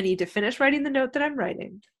minute. I need to finish writing the note that I'm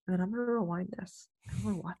writing. And then I'm going to rewind this. I'm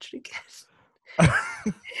going to watch it again.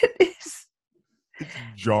 It's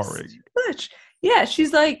jarring. Much. Yeah,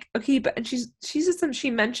 she's like, okay, but and she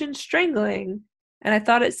mentioned strangling, and I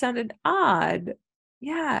thought it sounded odd.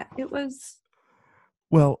 Yeah, it was.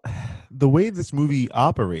 Well, the way this movie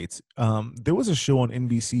operates, there was a show on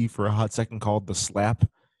NBC for a hot second called The Slap.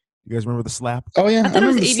 You guys remember The Slap? Oh, yeah. I thought it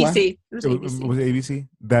was ABC. It was ABC. Was it ABC?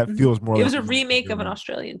 That feels more It like was a remake of an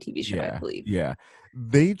Australian TV show, I believe. Yeah.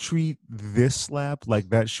 They treat this slap like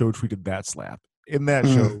that show treated that slap. In that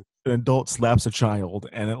show, an adult slaps a child,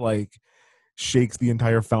 and it, like, shakes the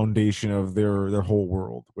entire foundation of their whole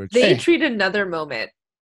world. Which They treat another moment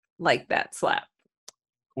like that slap.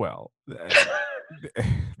 Well,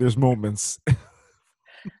 there's moments,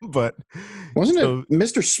 but wasn't it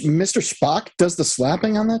Mr. Spock does the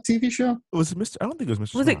slapping on that TV show? Was it Mr.? I don't think it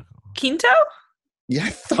was Mr. Was Spock. it Quinto? Yeah, I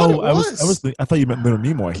thought it was. I thought you meant Leonard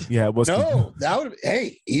Nimoy. Yeah, it was. No, Quinto. that would.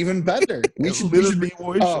 Hey, even better. Leonard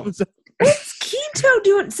Nimoy. What's Quinto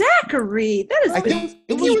doing? Zachary, that is. I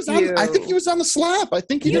think he was on the slap. I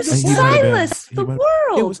think he did the slap. Silas, the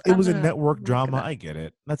world. It was a network drama. I get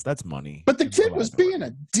it. That's money. But the kid was being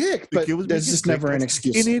a dick. But there's just never an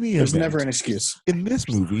excuse. There's never an excuse. In this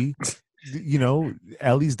movie, you know,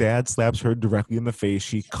 Ellie's dad slaps her directly in the face.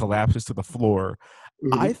 She collapses to the floor.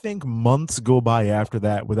 I think months go by after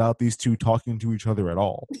that without these two talking to each other at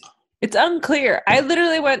all. It's unclear. I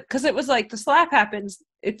literally went because it was like the slap happens.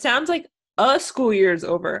 It sounds like a school year is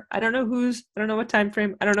over. I don't know I don't know what time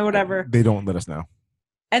frame. I don't know whatever. They don't let us know.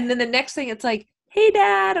 And then the next thing, it's like, "Hey,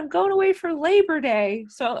 Dad, I'm going away for Labor Day."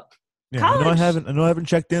 So college. I know I haven't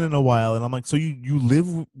checked in a while, and I'm like, so you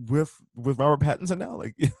live with Robert Pattinson now?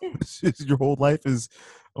 Like, your whole life is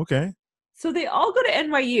okay. So they all go to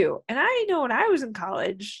NYU, and I know when I was in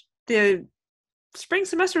college, the spring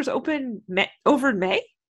semester is open over in May.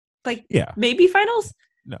 Like, maybe finals?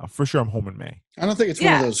 No, for sure I'm home in May. I don't think it's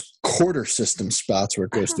one of those quarter system spots where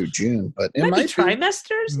it goes through June, but it might be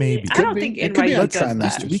trimesters. Maybe. I don't think NYU does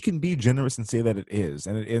that. We can be generous and say that it is,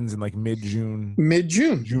 and it ends in like mid-June.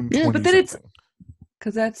 June 20 but then it's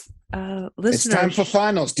because that's listeners. It's time for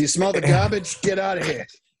finals. Do you smell the garbage? Get out of here.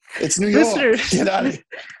 It's New York. Listeners, get out of here.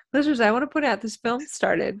 Listeners, I want to point out this film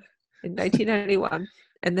started in 1991,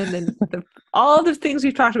 and then all the things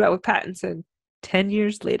we've talked about with Pattinson, 10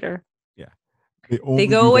 years later. Yeah. They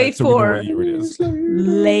go away for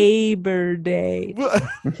Labor Day.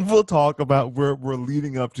 We'll talk about we're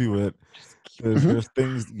leading up to it. There's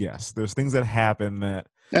things, there's things that happen that.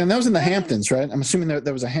 And that was in the Hamptons, right? I'm assuming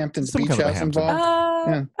there was a Hamptons beach house involved.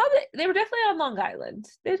 Probably, they were definitely on Long Island.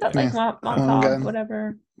 They thought like Montauk,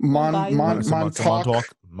 whatever. Montauk.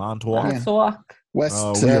 Montauk.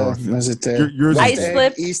 West, was it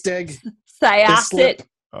Islip, East Egg? Syosset,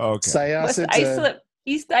 Okay. Syosset. West Islip.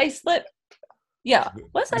 East Islip. Yeah.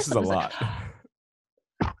 West This is a Islip. lot.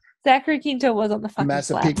 Zachary Quinto was on the fucking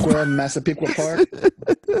Massapequa Park.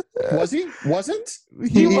 Was he? Wasn't?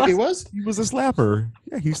 He was? He was a slapper.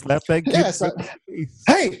 Yeah, he slapped that kid. Yeah,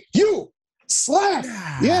 hey, you! Slap!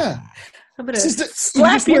 Yeah. I'm going to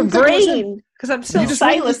slap your brain because I'm still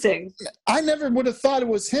silencing. I never would have thought it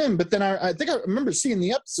was him, but then I think I remember seeing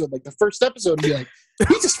the episode, like the first episode, and be like,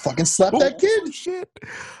 he just fucking slapped that kid. Shit.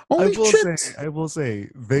 Holy I will say,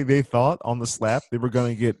 they thought on the slap they were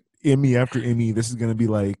going to get Emmy after Emmy. This is going to be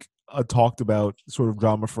like a talked about sort of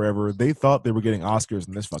drama forever. They thought they were getting Oscars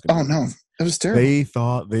in this fucking movie. no, it was terrible. They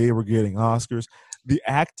thought they were getting Oscars. The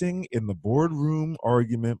acting in the boardroom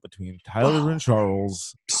argument between Tyler and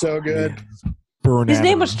Charles, so good. His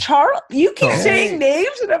name was Charles. You keep saying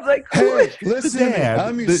names, and I'm like, who is listen,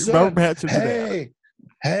 I'm your son.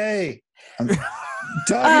 Hey,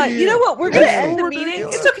 you know what? We're gonna end the meeting.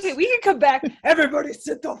 It's okay. We can come back. Everybody,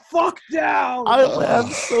 sit the fuck down. I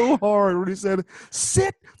laughed so hard when he said,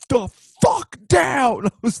 "Sit the fuck down."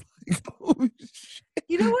 I was like, "Oh shit!"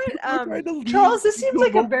 You know what, Charles? This seems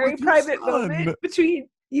like a very private moment between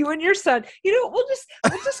you and your son. You know, we'll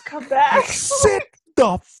just come back. Sit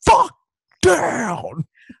the fuck down.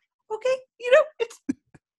 Okay. You know,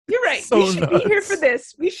 you're right. So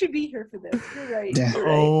we should be here for this. You're right. Yeah. You're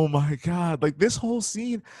right. Oh my god! Like this whole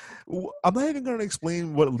scene, I'm not even going to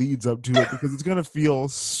explain what leads up to it because it's going to feel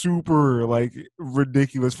super like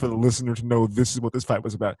ridiculous for the listener to know this is what this fight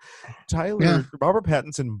was about. Robert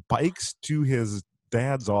Pattinson bikes to his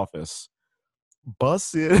dad's office,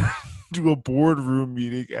 busts in to a boardroom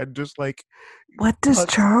meeting, and just like, what does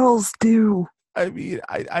Charles do? I mean,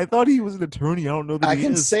 I thought he was an attorney. I don't know that I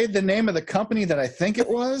can say the name of the company that I think it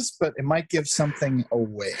was, but it might give something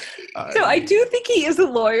away. So I do think he is a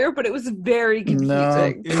lawyer, but it was very confusing.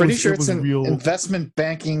 No, pretty sure it's an investment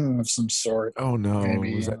banking of some sort. Oh no,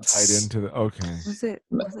 maybe. Was that tied into the? Okay. Was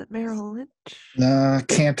it Merrill Lynch? No,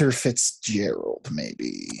 Cantor Fitzgerald,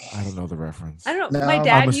 maybe. I don't know the reference. I don't know. My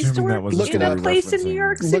dad used to work in a place in New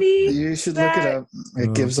York City. You should look it up.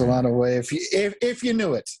 It gives a lot away if you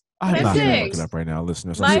knew it. I'm not going to look it up right now,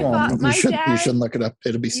 listeners. You shouldn't look it up.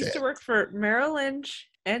 It'll be sad. Used to work for Merrill Lynch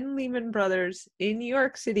and Lehman Brothers in New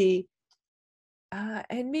York City,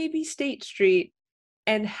 and maybe State Street,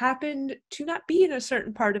 and happened to not be in a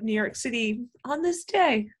certain part of New York City on this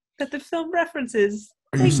day that the film references.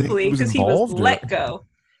 Thankfully, because he was let go.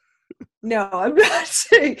 No, I'm not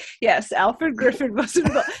saying. Yes, Alfred Griffin was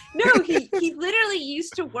involved. No, he literally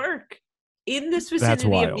used to work in this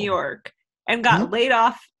vicinity of New York and got laid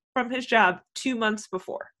off from his job 2 months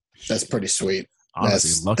before. That's pretty sweet.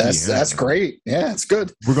 Honestly, that's great. Yeah, it's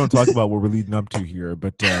good. We're going to talk about what we're leading up to here,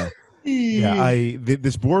 but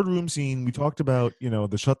this boardroom scene we talked about,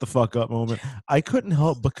 the shut the fuck up moment. I couldn't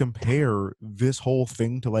help but compare this whole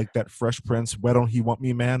thing to like that Fresh Prince "Why Don't He Want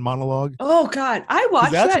Me, Man" monologue. Oh God, I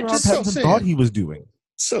watched that. That's what Pattinson thought he was doing.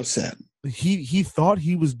 So sad. He thought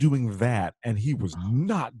he was doing that, and he was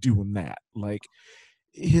not doing that. Like.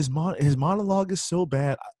 His monologue is so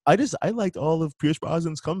bad. I liked all of Pierce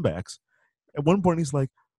Brosnan's comebacks. At one point, he's like,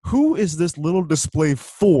 "Who is this little display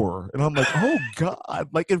for?" And I'm like, "Oh God!"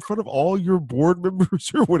 Like in front of all your board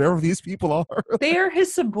members or whatever these people are. They are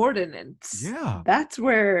his subordinates. Yeah, that's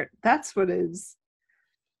what is.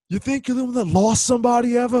 You think you're the one that lost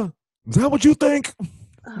somebody ever? Is that what you think?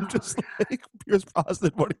 I'm just like, Pierce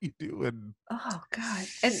Brosnan, what are you doing? Oh God!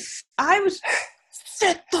 And I was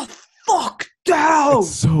sit the fuck down. It's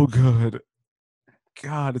so good.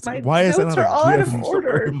 God, why is that not out of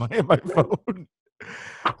order in my phone?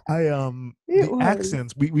 The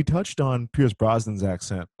accents we touched on Pierce Brosnan's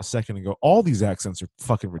accent a second ago. All these accents are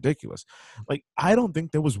fucking ridiculous. Like I don't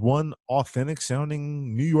think there was one authentic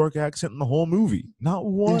sounding New York accent in the whole movie. Not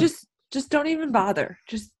one. Just don't even bother.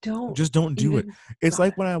 Just don't do it. It's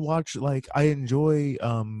like when I watch I enjoy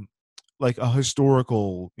like a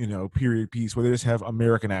historical, period piece where they just have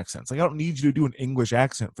American accents. Like I don't need you to do an English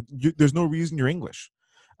accent. There's no reason you're English.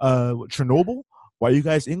 Chernobyl, why are you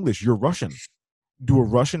guys English? You're Russian. Do a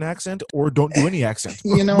Russian accent or don't do any accent.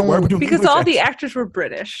 Because all the actors were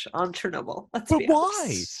British on Chernobyl. But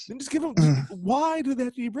why? Then just give them. Why do they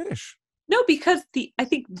have to be British? No, because I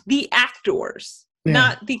think the actors. Yeah.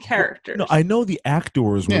 Not the characters. No, I know the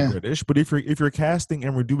actors were British, but if you're casting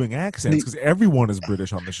and we're doing accents, because everyone is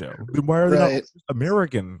British on the show, then why are they not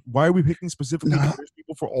American? Why are we picking specifically British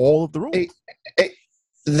people for all of the roles?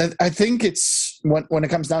 I think it's when it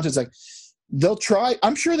comes down to it's like they'll try.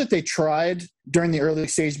 I'm sure that they tried during the early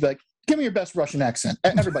stage to be like, give me your best Russian accent.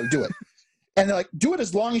 Everybody do it. And they're like, do it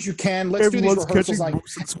as long as you can. Let's do these rehearsals. Like,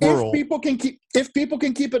 if people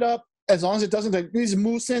can keep it up, As long as it doesn't, like, he's a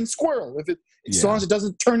moose and squirrel. As long as it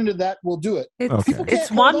doesn't turn into that, we'll do it.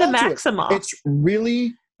 It's Wanda Maximoff. It's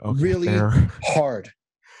really, really hard.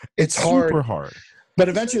 It's super hard. But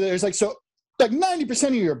eventually, there's like 90%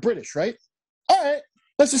 of you are British, right? All right,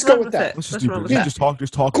 let's just go with that. Let's just do it.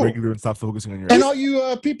 Just talk Cool. regular and stop focusing on your. And all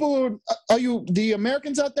you people, are you the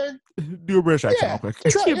Americans out there? Do a British accent, real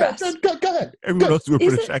quick. Try your best. Go ahead. Everyone else do a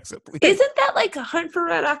British accent, please. Isn't that like a Hunt for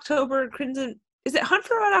Red October, Crimson? Is it Hunt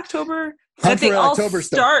for Red October? Hunt for Red October is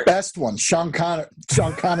the best one. Sean Connery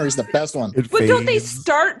is the best one. But don't they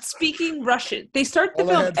start speaking Russian? They start the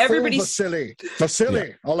film. Everybody's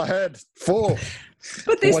Vasily, all ahead, full.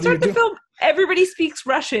 But they start the film. Everybody speaks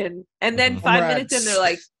Russian, and then 5 minutes in, they're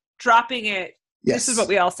like dropping it. Yes. This is what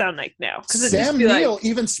we all sound like now. Sam Neill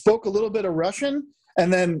even spoke a little bit of Russian,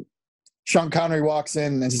 and then Sean Connery walks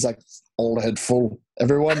in and he's like, "All ahead, full,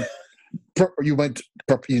 everyone." You went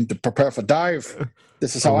to prepare for dive.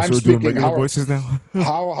 This is how I'm speaking. How voices now?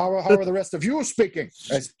 how are the rest of you speaking?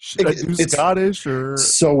 It's Scottish or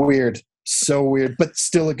so weird, but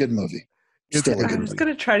still a good movie. I was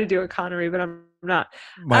going to try to do a Connery, but I'm not.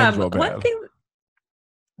 Mine's real bad.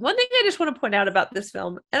 One thing I just want to point out about this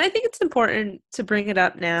film, and I think it's important to bring it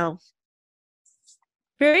up now.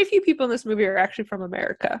 Very few people in this movie are actually from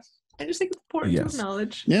America. I just think it's important to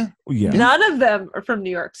acknowledge. Yeah. None of them are from New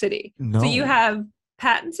York City. No. So you have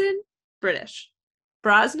Pattinson, British.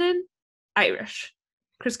 Brosnan, Irish.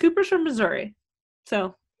 Chris Cooper's from Missouri.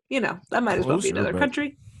 So, that might as well be another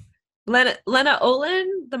country. Lena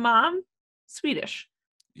Olin, the mom, Swedish.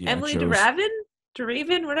 Yeah, Emily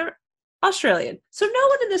DeRaven, whatever, Australian. So no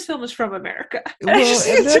one in this film is from America. Well,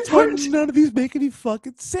 and that's why none of these make any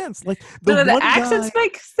fucking sense. Like the accents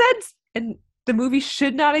make sense, and the movie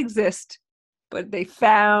should not exist, but they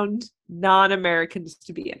found non-Americans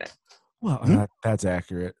to be in it. Well, that's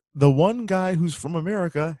accurate. The one guy who's from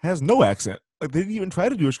America has no accent. Like they didn't even try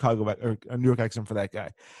to do a New York accent for that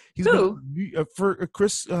guy. He's for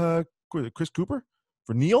Chris Cooper,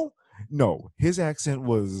 for Neil. No, his accent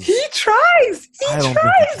was. He tries.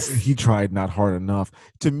 He tried not hard enough.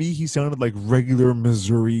 To me, he sounded like regular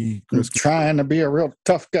Missouri. Chris trying to be a real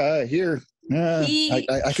tough guy here.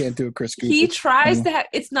 I can't do a Chris Cooper. He tries to have.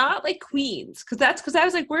 It's not like Queens, because I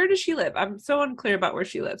was like, where does she live? I'm so unclear about where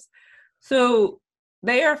she lives. So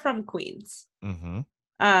they are from Queens. Mm-hmm.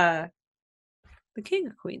 The King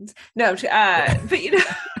of Queens. No, but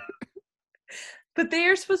but they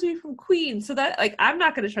are supposed to be from Queens. So that, like, I'm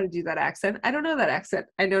not going to try to do that accent. I don't know that accent.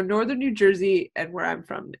 I know Northern New Jersey and where I'm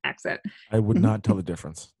from accent. I would not tell the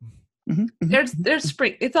difference. There's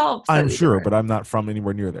spring. It's all. I'm sure, different. but I'm not from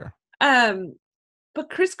anywhere near there. But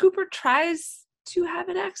Chris Cooper tries to have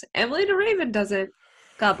an accent. Emily DeRaven doesn't.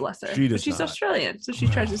 God bless her. But she's Australian, so she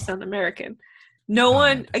tries to sound American. No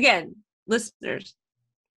one, again, listeners,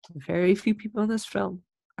 very few people in this film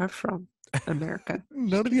are from America.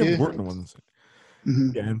 None of the important ones.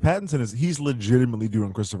 Mm-hmm. Yeah, and Pattinson he's legitimately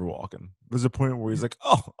doing Christopher Walken. There's a point where he's like,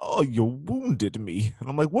 "Oh, you wounded me," and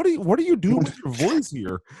I'm like, "What are you doing with your voice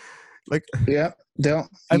here?" Like, yeah, don't.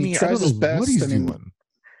 He tries his best. What he's doing.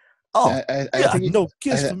 I think no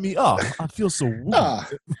kiss for me. I feel so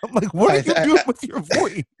wounded. I'm like, what are you doing with your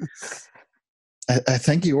voice? I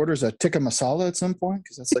think he orders a tikka masala at some point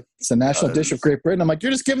because it's a national dish of Great Britain. I'm like,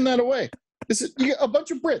 you're just giving that away. You get a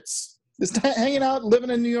bunch of Brits just hanging out,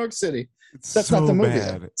 living in New York City. That's not the movie.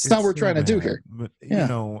 It's not what we're trying to do here. But,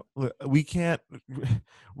 we can't.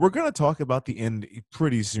 We're going to talk about the end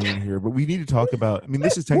pretty soon here, but we need to talk about. I mean,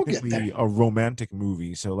 this is technically a romantic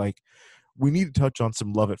movie, so like. We need to touch on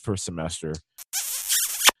some love at first semester.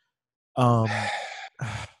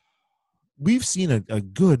 We've seen a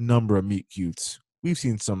good number of meet cutes. We've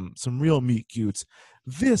seen some real meet cutes.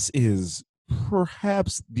 This is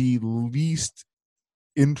perhaps the least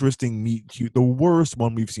interesting meet cute, the worst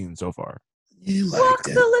one we've seen so far. Walk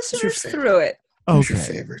the listeners through it. Okay. What's your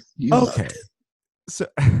favorite? Okay.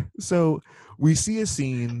 So we see a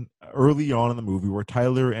scene early on in the movie where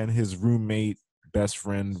Tyler and his roommate, best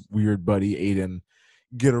friend, weird buddy Aiden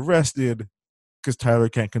get arrested because Tyler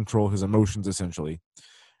can't control his emotions. Essentially,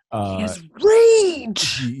 he has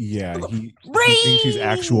rage. He thinks he's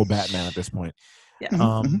actual Batman at this point.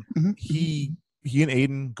 Yeah. He and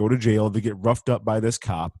Aiden go to jail. They get roughed up by this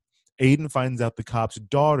cop. Aiden finds out the cop's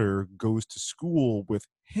daughter goes to school with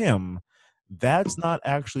him. That's not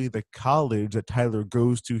actually the college that Tyler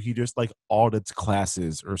goes to. He just like audits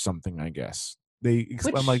classes or something, I guess.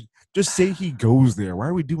 I'm like, just say he goes there. Why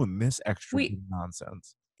are we doing this extra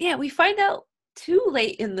nonsense? Yeah, we find out too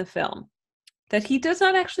late in the film that he does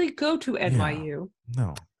not actually go to NYU.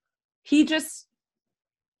 No. He just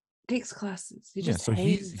takes classes. He Yeah, just so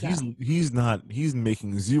hangs out. he's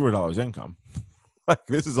making $0 income. Like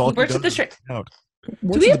this is all He works at the straight. Works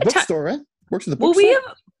we at have the bookstore, right? Works at the Well,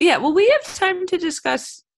 bookstore. we have time to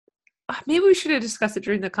discuss. Maybe we should have discussed it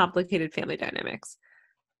during the complicated family dynamics.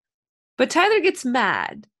 But Tyler gets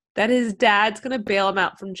mad that his dad's going to bail him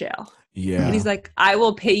out from jail. Yeah. And he's like, I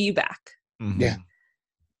will pay you back. Mm-hmm. Yeah.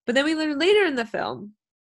 But then we learn later in the film,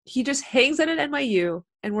 he just hangs out at NYU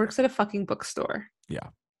and works at a fucking bookstore. Yeah.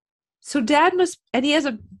 So dad and he has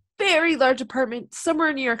a very large apartment somewhere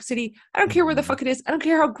in New York City. I don't care where the fuck it is. I don't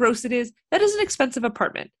care how gross it is. That is an expensive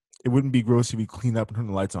apartment. It wouldn't be gross if you cleaned up and turned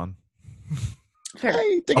the lights on. Fair.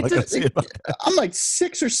 I'm like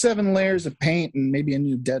 6 or 7 layers of paint and maybe a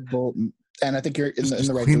new deadbolt, and I think you're in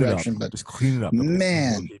the right direction. But just clean it up.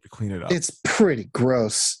 Man, clean it up. It's pretty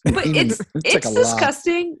gross. But it's like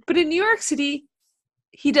disgusting. But in New York City,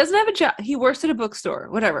 he doesn't have a job. He works at a bookstore,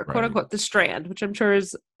 whatever, quote unquote, the Strand, which I'm sure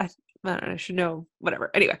is I don't know. I should know.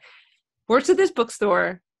 Whatever. Anyway, works at this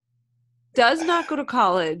bookstore. Does not go to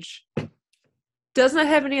college. Does not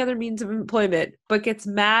have any other means of employment, but gets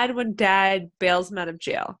mad when dad bails him out of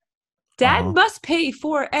jail. Dad must pay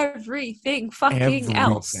for everything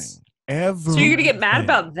else. Everything. So you're gonna get mad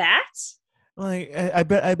about that? Like I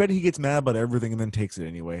bet he gets mad about everything and then takes it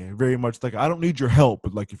anyway. Very much like I don't need your help,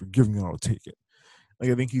 but like if you're giving it, I'll take it. Like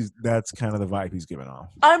I think that's kind of the vibe he's giving off.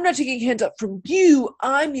 I'm not taking hands up from you.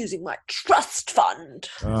 I'm using my trust fund.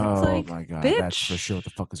 Oh like, my god, bitch. that's for sure what the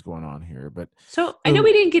fuck is going on here. But so I know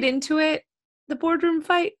we didn't get into it, the boardroom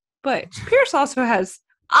fight, but Pierce also has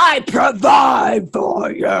I provide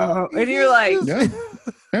for you, and you're like,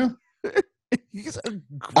 yeah.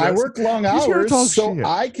 I work long hours, so shit.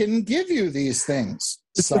 I can give you these things.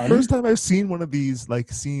 It's son. The first time I've seen one of these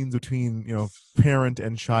like scenes between parent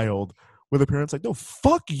and child, where the parent's like, "No,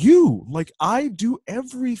 fuck you! Like I do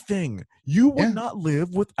everything. You would not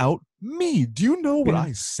live without me. Do you know what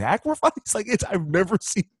I sacrifice? Like I've never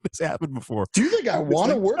seen this happen before. Do you think I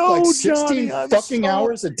want to work like 16 fucking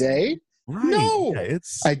hours a day? Right. No, yeah,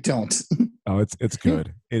 I don't. Oh, it's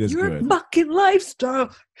good. It is your good. fucking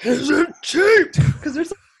lifestyle isn't cheap because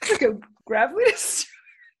there's like a gravity.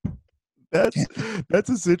 That's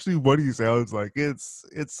essentially what he sounds like. It's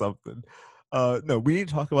something. No, we need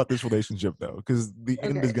to talk about this relationship though, because the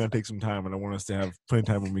end is going to take some time, and I want us to have plenty of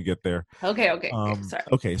time when we get there. Okay. Sorry.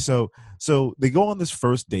 Okay, so they go on this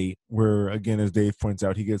first date where, again, as Dave points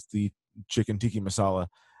out, he gets the chicken tikka masala.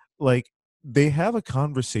 Like they have a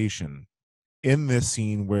conversation in this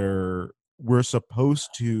scene where we're supposed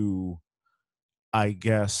to, I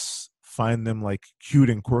guess, find them like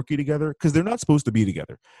cute and quirky together because they're not supposed to be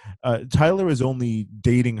together. Tyler is only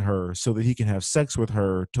dating her so that he can have sex with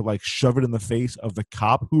her to like shove it in the face of the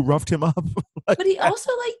cop who roughed him up. But he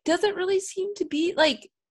also like doesn't really seem to be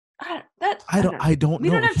like I don't know.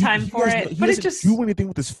 We don't have time for it. He but it doesn't just do anything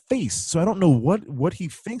with his face, so I don't know what he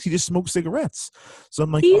thinks. He just smokes cigarettes. So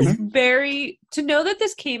I'm like, he's very to know that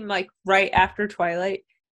this came like right after Twilight.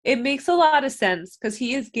 It makes a lot of sense because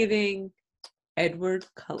he is giving Edward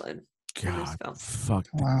Cullen. God, fuck.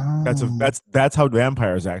 Wow. That's how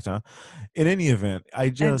vampires act, huh? In any event,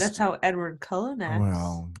 and that's how Edward Cullen acts.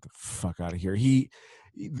 Well, get the fuck out of here.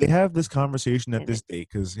 They have this conversation at this date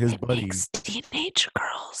because his buddy makes teenage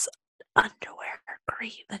girls underwear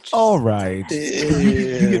green. All right,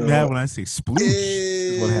 you get mad when I say sploosh.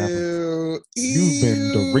 Is what happens. You've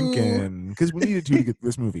been drinking because we needed to get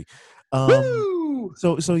this movie.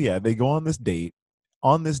 So yeah, they go on this date.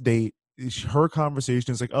 On this date, her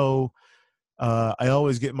conversation is like, I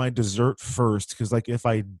always get my dessert first because, like, if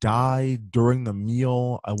I die during the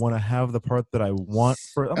meal, I want to have the part that I want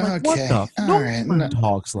first. I'm like, what the? No one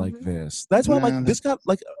talks like this. That's why I'm like, this got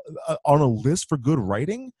like on a list for good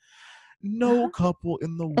writing. No couple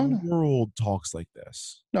in the world talks like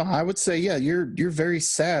this. No, I would say, yeah, you're very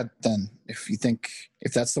sad then.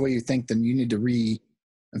 If that's the way you think, then you need to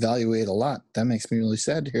reevaluate a lot. That makes me really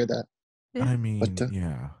sad to hear that. Yeah. I mean,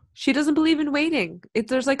 yeah. She doesn't believe in waiting.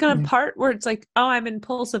 There's like a part where it's like, oh, I'm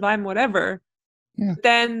impulsive, I'm whatever. Yeah.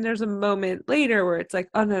 Then there's a moment later where it's like,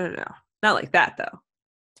 oh, no. Not like that, though.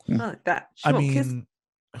 Yeah. Not like that. She won't kiss.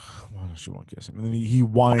 Well, she won't kiss him. And then he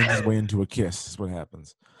whines his way into a kiss is what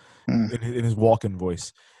happens in his walk-in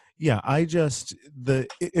voice. Yeah,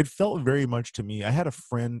 it felt very much to me. I had a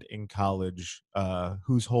friend in college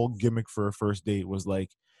whose whole gimmick for a first date was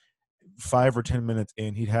like 5 or 10 minutes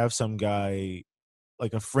in, he'd have some guy,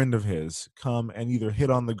 like a friend of his, come and either hit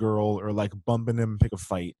on the girl or like bump into him and pick a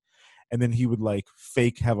fight. And then he would like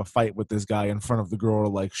fake have a fight with this guy in front of the girl to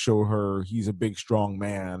like show her he's a big, strong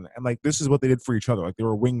man. And like, this is what they did for each other. Like they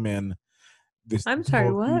were wingmen. I'm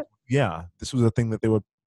sorry, what? Yeah. This was a thing that they would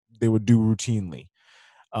do routinely.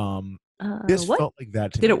 This what? felt like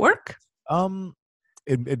that to Did me. it work?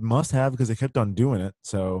 It must have, because they kept on doing it.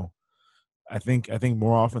 So I think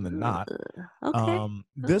more often than not.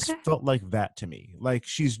 This felt like that to me. Like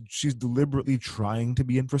she's deliberately trying to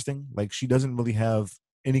be interesting. Like she doesn't really have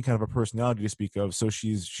any kind of a personality to speak of. So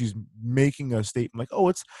she's making a statement like, oh,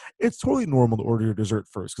 it's totally normal to order your dessert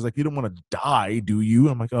first, because like you don't want to die, do you?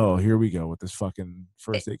 I'm like, oh, here we go with this fucking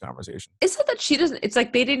first date conversation. It's not that she doesn't. It's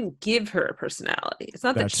like they didn't give her a personality. It's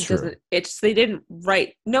not that That's she true. doesn't. It's they didn't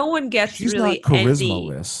write. No one gets She's really not any.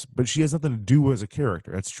 charisma-less, but she has nothing to do as a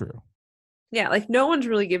character. That's true. Yeah, like no one's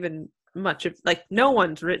really given much of. Like no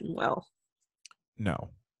one's written well.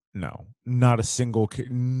 No, not a single,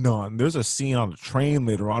 none. There's a scene on the train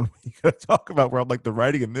later on we gotta talk about where I'm like, the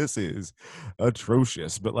writing in this is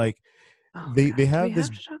atrocious. But like, they have this.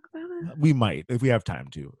 Do we have to talk about it? We might, if we have time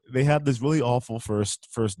to. They have this really awful first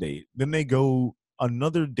date. Then they go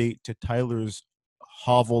another date to Tyler's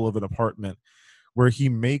hovel of an apartment where he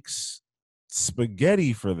makes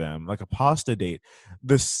spaghetti for them, like a pasta date.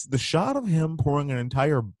 The shot of him pouring an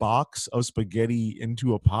entire box of spaghetti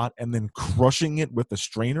into a pot and then crushing it with a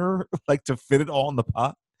strainer, like to fit it all in the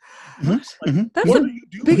pot. That's a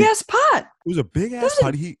big ass pot. It was a big ass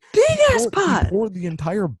pot. He poured the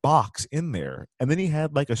entire box in there, and then he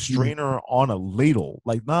had like a strainer on a ladle,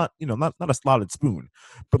 like not a slotted spoon,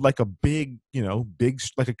 but like a big,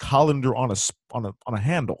 like a colander on a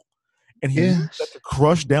handle. And he used that to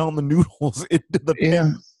crush down the noodles into the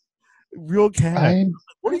pan. Real cat.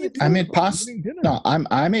 What are you doing? I made pasta. No,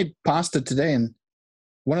 I made pasta today, and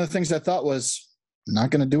one of the things I thought was, I'm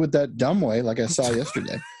not going to do it that dumb way like I saw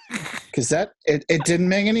yesterday, because it didn't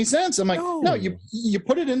make any sense. I'm like, no, you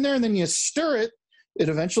put it in there and then you stir it. It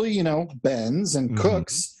eventually bends and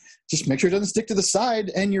cooks. Just make sure it doesn't stick to the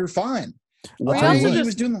side, and you're fine. Why he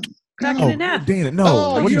was doing that? Crack it in half. Dana,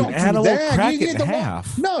 no. What are you, an animal? Crack it in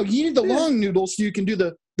half. No, you need the long noodles so you can do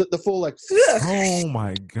the full like. Oh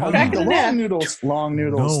my god! Crack it in half. Long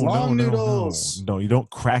noodles. No, you don't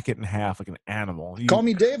crack it in half like an animal. Call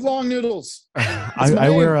me Dave Long Noodles. I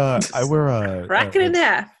wear a crack it in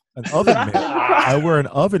half. An oven mitt. I wear an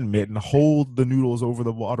oven mitt and hold the noodles over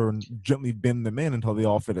the water and gently bend them in until they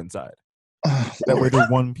all fit inside. That way they're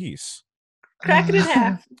one piece. Crack it in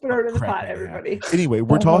half. Throw it in the pot, everybody. Anyway,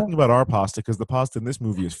 we're talking about our pasta because the pasta in this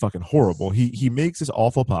movie is fucking horrible. He makes this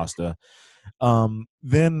awful pasta.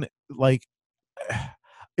 Then like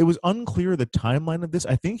it was unclear the timeline of this.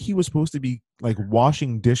 I think he was supposed to be like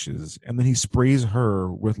washing dishes, and then he sprays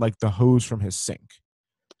her with like the hose from his sink.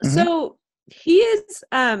 So he is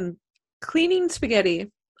cleaning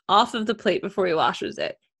spaghetti off of the plate before he washes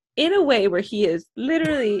it in a way where he is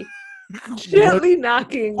literally gently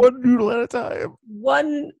knocking one noodle at a time,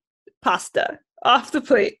 one pasta off the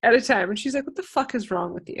plate at a time. And she's like, what the fuck is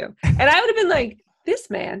wrong with you? And I would have been like, this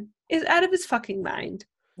man is out of his fucking mind.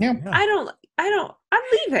 Yeah. I'm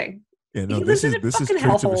leaving. Yeah, no, this is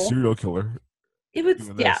traits of a serial killer. It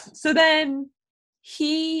was, yeah. So then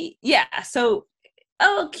so,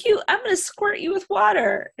 oh, cute, I'm going to squirt you with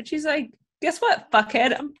water. And she's like, guess what,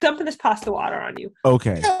 fuckhead? I'm dumping this pasta water on you.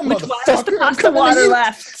 Okay. Yeah, which was the pasta water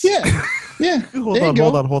left. Yeah. Yeah. Hold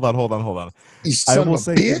on. I will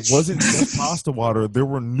say it wasn't just pasta water. There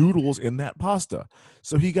were noodles in that pasta.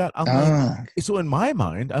 So so in my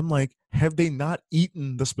mind, I'm like, have they not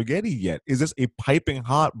eaten the spaghetti yet? Is this a piping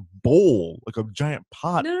hot bowl, like a giant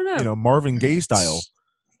pot? No. Marvin Gaye style.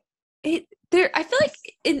 I feel like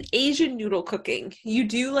in Asian noodle cooking, you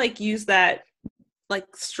do like use that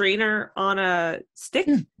like strainer on a stick.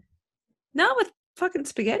 Not with fucking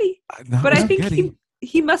spaghetti. But I think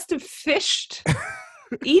he must have fished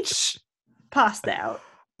each pasta out.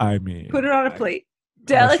 I mean, put it on a plate,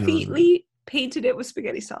 delicately painted it with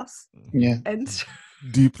spaghetti sauce. Yeah, and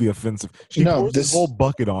deeply offensive. She pours this whole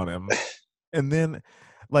bucket on him, and then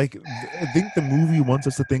like I think the movie wants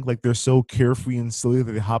us to think like they're so carefree and silly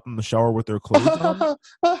that they hop in the shower with their clothes on.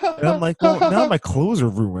 And I'm like, well, now my clothes are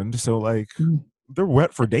ruined. So like. They're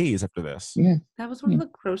wet for days after this. Yeah, that was one of the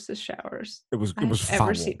grossest showers it was I've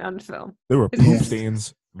ever seen on film. There were poop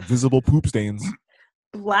stains, visible poop stains,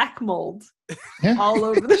 black mold all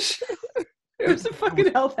over the shower. It was a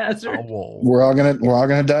fucking health hazard. We're all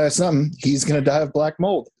gonna die of something. He's gonna die of black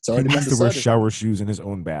mold. It's already been decided. To wear shower shoes in his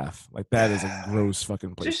own bath. Like that is a gross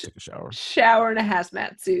fucking place to take a shower. Shower in a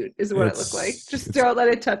hazmat suit is what it looked like. Just don't let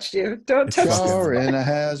it touch you. Don't touch the shower in a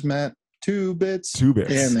hazmat. 2 bits.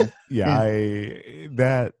 Yeah,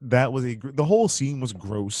 man. That was the whole scene was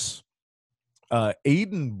gross.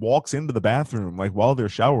 Aiden walks into the bathroom like while they're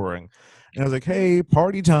showering, and I was like, "Hey,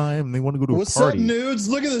 party time!" And they want to go to What's a party. What's up, nudes?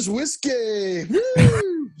 Look at this whiskey.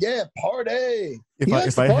 Yeah, party.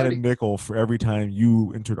 If I had a nickel for every time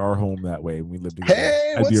you entered our home that way when we lived together,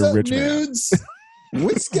 Hey, I'd be what's a up, rich nudes?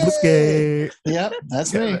 Whiskey. Whiskey. Yep,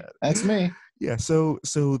 that's me. That's me. Yeah, so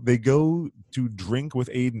they go to drink with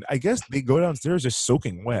Aiden. I guess they go downstairs just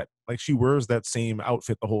soaking wet. Like she wears that same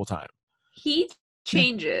outfit the whole time. He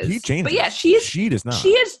changes. He changes. But yeah, she does not.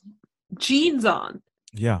 She has jeans on.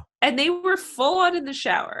 Yeah. And they were full on in the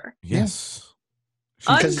shower. Yes.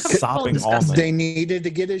 Because they needed to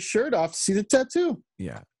get his shirt off to see the tattoo.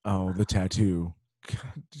 Yeah. Oh, the tattoo.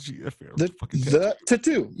 The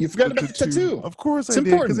tattoo. You forgot about the tattoo. Of course I did,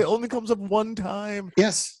 because it only comes up one time.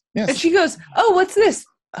 Yes. And she goes, "Oh, what's this?"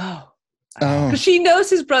 Oh. Because she knows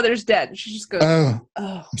his brother's dead. And she just goes, Oh.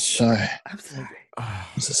 I'm sorry. I'm sorry.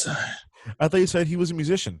 I'm so sorry. I thought you said he was a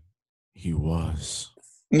musician. He was.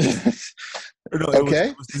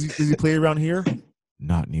 Okay. Does he play around here?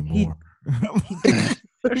 Not anymore.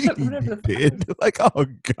 He did. Like, oh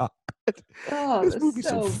god. Oh, this movie's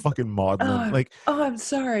so fucking maudlin. I'm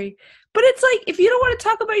sorry, but it's like, if you don't want to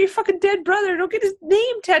talk about your fucking dead brother, don't get his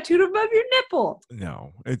name tattooed above your nipple.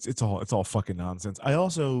 No, it's all fucking nonsense. I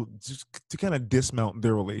also, just to kind of dismount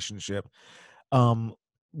their relationship,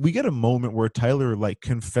 we get a moment where Tyler like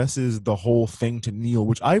confesses the whole thing to Neil,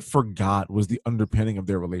 which I forgot was the underpinning of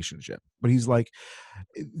their relationship. But he's like,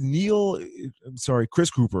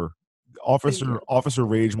 Chris Cooper, Officer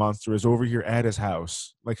Rage Monster, is over here at his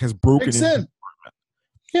house, like has broken into his apartment.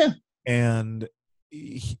 Yeah. And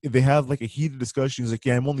they have like a heated discussion. He's like,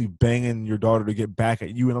 yeah, I'm only banging your daughter to get back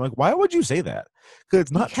at you. And I'm like, why would you say that? Because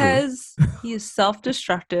it's not true. Because he is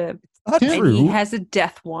self-destructive. Not and true. He has a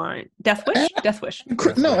death wish. And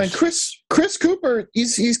Chris Cooper,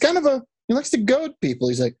 he's kind of he likes to goad people.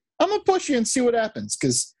 He's like, I'm gonna push you and see what happens,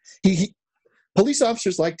 because he police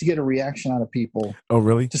officers like to get a reaction out of people. Oh,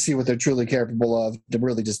 really? To see what they're truly capable of. To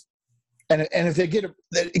really just and if they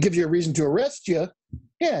it gives you a reason to arrest you.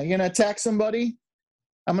 Yeah, you're gonna attack somebody.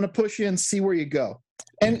 I'm gonna push you and see where you go.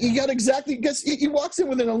 And he got exactly, because he walks in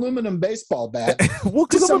with an aluminum baseball bat.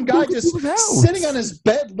 To some guy just sitting on his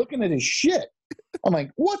bed looking at his shit. I'm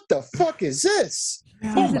like, what the fuck is this?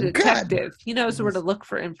 He's a detective. God. He knows where to look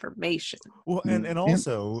for information. Well, and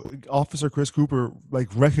also, Officer Chris Cooper like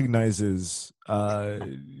recognizes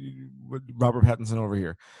Robert Pattinson over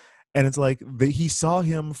here. And it's like he saw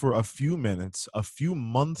him for a few minutes, a few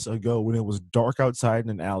months ago when it was dark outside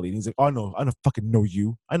in an alley. And he's like, oh, no, I don't fucking know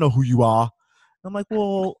you. I know who you are. I'm like,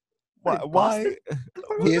 well, why?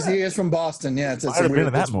 He is from Boston. Yeah, it's I'd have been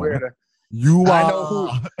in that moment. Weird. You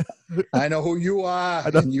are. I know who you are.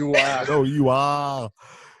 And you are. I know you are.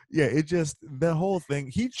 Yeah, it just, that whole thing,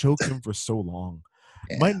 he choked him for so long.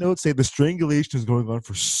 Yeah. My notes say the strangulation is going on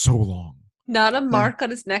for so long. Not a mark on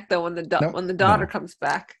his neck, though, when the daughter comes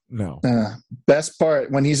back. No. Best part,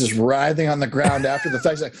 when he's just writhing on the ground after the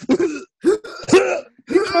fact, he's like,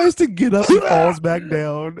 he tries to get up and falls back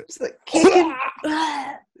down. He's like kicking.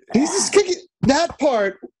 He's just kicking. That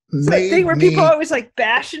part it's that thing where people always like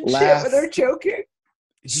bashing shit when they're joking.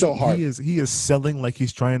 So hard. He is selling like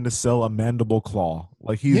he's trying to sell a mandible claw.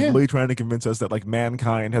 Like he's really trying to convince us that like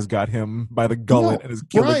mankind has got him by the gullet and is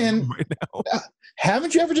killing him right now.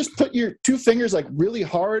 Haven't you ever just put your two fingers like really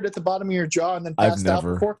hard at the bottom of your jaw and then passed out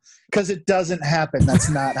before? Because it doesn't happen. That's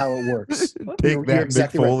not how it works. Take that,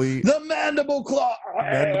 exactly Mick Foley. Right. The mandible claw.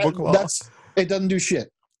 It doesn't do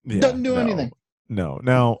shit. It doesn't do anything. No.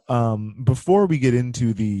 Now, before we get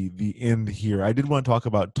into the end here, I did want to talk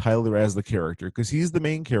about Tyler as the character, because he's the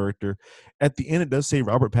main character. At the end, it does say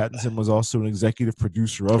Robert Pattinson was also an executive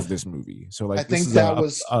producer of this movie. So, like, I think that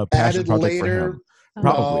was a passion project later. For him.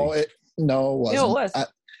 Probably. No, it wasn't.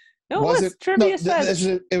 No, it was. Trivia says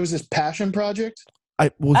it was his passion project.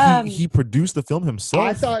 He produced the film himself.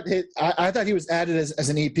 I thought he was added as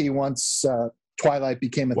an EP once Twilight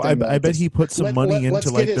became a thing. I bet he put some money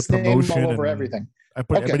into like the promotion over everything. I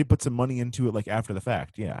bet he put some money into it like after the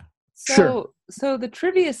fact. Yeah. So the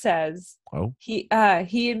trivia says he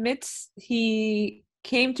admits he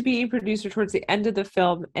came to being producer towards the end of the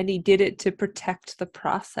film, and he did it to protect the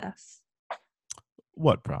process.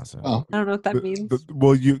 What process? I don't know what that means.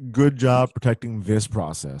 Good job protecting this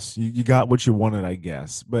process. You got what you wanted, I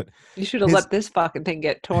guess. But you should have let this fucking thing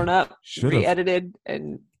get torn up, re-edited,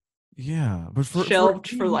 and but shelved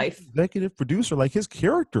for life. Executive producer, like his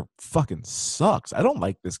character fucking sucks. I don't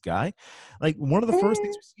like this guy. Like one of the first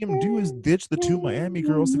things we see him do is ditch the two Miami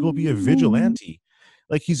girls to go be a vigilante.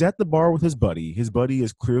 Like he's at the bar with his buddy. His buddy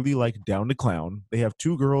is clearly like down to clown. They have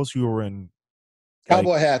two girls who are in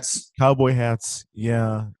cowboy hats. Cowboy hats.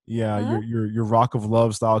 Yeah. Your Rock of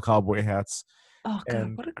Love style cowboy hats. Oh God,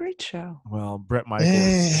 And, what a great show! well, Bret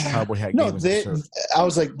Michaels cowboy hat No, game is absurd. I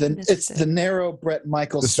was like, it's the narrow Bret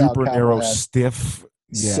Michaels The style super cowboy narrow, hat. stiff.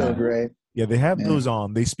 Yeah. So great. Yeah, they have Yeah. those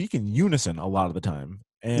on. They speak in unison a lot of the time.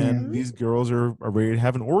 And these girls are ready to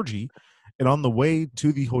have an orgy. And on the way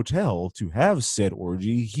to the hotel to have said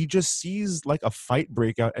orgy, he just sees like a fight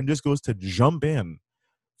break out and just goes to jump in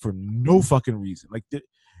for no fucking reason. Like,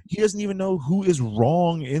 he doesn't even know who is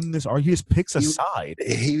wrong in this argument. He just picks a side.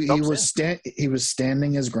 He was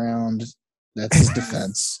standing his ground. That's his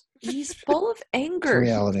defense. He's full of anger.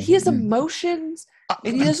 Reality. He has emotions,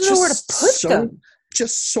 and he doesn't know where to put them.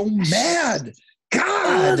 Just so mad.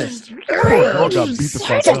 God, girl got beat the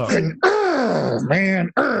fuck up.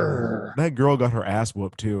 Man, that girl got her ass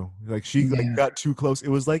whooped too. Like she like got too close. It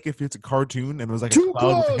was like if it's a cartoon and it was like too a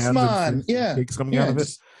cloud close, with hands man. and Yeah, cakes coming out of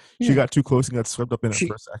it. Yeah. She got too close and got swept up in it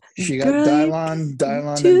for a sec. She got Dylon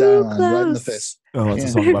right in the face. Oh, that's a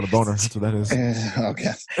song about a boner. That's what that is.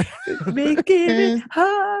 Okay. Making it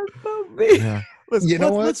hard for me. Yeah.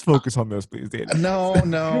 Let's focus on this, please, Danny. No.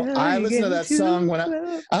 I listened to that song when I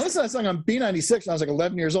listened to that song on B96 when I was like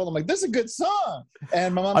 11 years old. I'm like, this is a good song.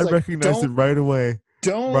 And my mom's like, recognized it right away.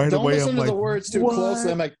 Don't listen to the words too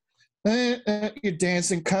closely. I'm like, you're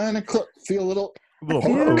dancing kind of close. Feel a little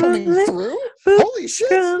coming through. Holy shit.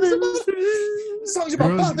 This song's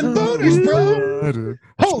about popping boners, bro.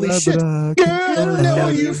 Holy shit. Girl, I know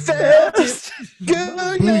you felt it.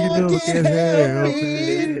 Girl, you know I can't help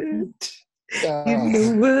it. You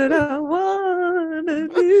know what I wanna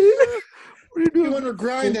do. When we're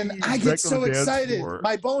grinding, I get so excited.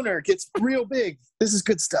 My boner gets real big. This is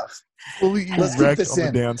good stuff. Let's keep this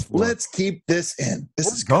in. Let's keep this in.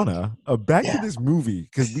 This is gonna back to this movie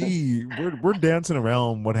because we're dancing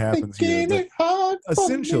around what happens here.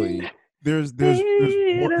 Essentially, there's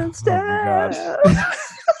oh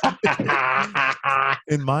my gosh.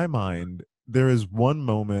 In my mind, there is one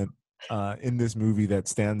moment in this movie that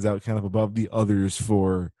stands out kind of above the others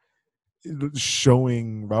for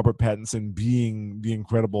showing Robert Pattinson being the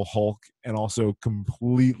Incredible Hulk and also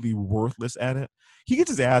completely worthless at it. He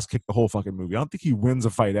gets his ass kicked the whole fucking movie. I don't think he wins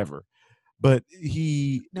a fight ever, but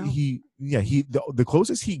the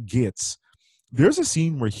closest he gets, there's a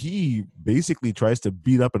scene where he basically tries to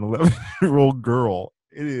beat up an 11-year-old girl.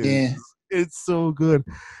 It's so good.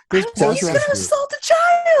 He's gonna assault a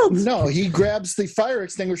child. No, he grabs the fire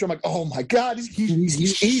extinguisher. I'm like, oh my god,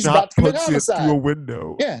 he's about to commit homicide through a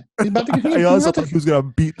window. Yeah, he's about to commit I also thought he was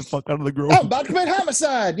gonna beat the fuck out of the girl. Oh, about to commit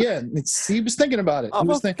homicide. Yeah, he was thinking about it. I'm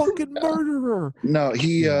a fucking murderer. No,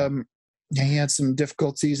 he had some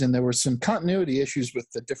difficulties, and there were some continuity issues with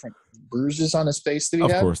the different bruises on his face that he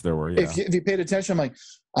had. Of course, there were. Yeah. If you paid attention, I'm like,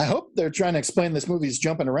 I hope they're trying to explain this movie's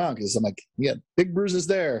jumping around because I'm like, yeah, big bruises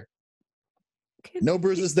there. No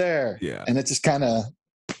bruises there. Yeah. And it just kind of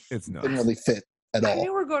didn't really fit at all. I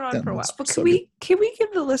know we're going on for a while, but can we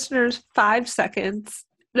give the listeners 5 seconds,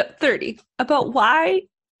 30, about why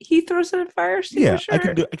he throws in a fire extinguisher? Yeah, I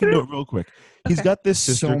can do it real quick. He's got this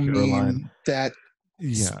sister, Caroline. That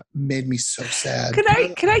made me so sad. Can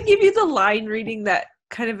I give you the line reading that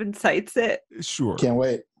kind of incites it? Sure. Can't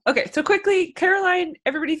wait. Okay, so quickly, Caroline,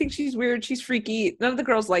 everybody thinks she's weird. She's freaky. None of the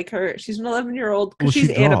girls like her. She's an 11-year-old because she's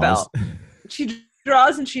Annabelle. She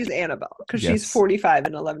draws and she's Annabelle because she's 45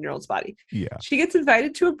 in an 11-year-old's body. Yeah. She gets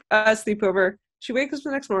invited to a sleepover. She wakes up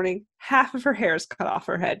the next morning. Half of her hair is cut off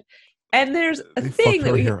her head. And there's a thing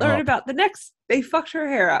that we learn about they fucked her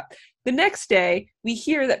hair up. The next day, we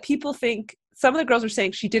hear that people think some of the girls are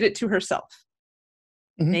saying she did it to herself.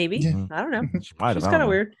 Mm-hmm. Maybe. Yeah. I don't know. She might have. It's kind of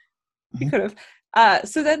weird. She could have.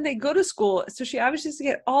 So then they go to school. So she obviously has to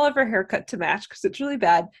get all of her hair cut to match because it's really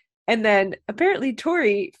bad. And then apparently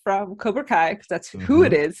Tori from Cobra Kai, because that's who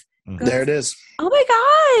it is. Goes, there it is. Oh my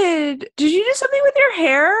God. Did you do something with your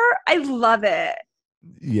hair? I love it.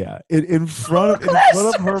 Yeah. In front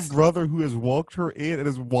of her brother who has walked her in and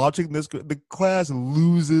is watching this. The class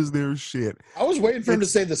loses their shit. I was waiting for him to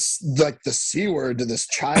say this, like the C word to this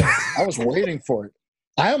child. I was waiting for it.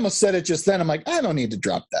 I almost said it just then. I'm like, I don't need to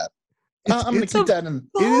drop that. I'm going to keep that in.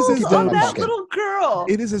 It is as though that little girl.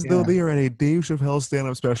 It is as though they are at a Dave Chappelle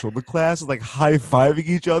stand-up special. The class is like high-fiving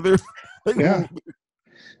each other. Yeah,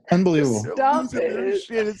 unbelievable. Stop it!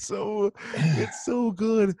 Shit, it's so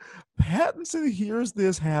good. Pattinson hears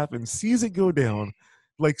this happen, sees it go down,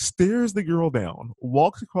 like stares the girl down,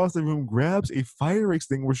 walks across the room, grabs a fire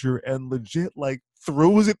extinguisher, and legit like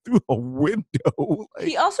throws it through a window. Like,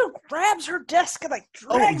 he also grabs her desk and like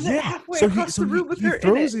drags it halfway across the room with her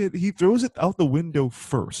in it. He throws it out the window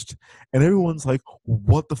first, and everyone's like,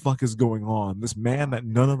 "What the fuck is going on?" This man that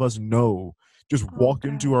none of us know just walked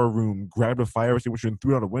into our room, grabbed a fire extinguisher, and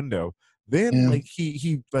threw it out a window. Then like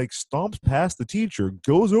he like stomps past the teacher,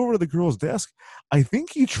 goes over to the girl's desk. I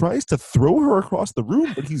think he tries to throw her across the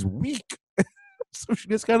room, but he's weak. So she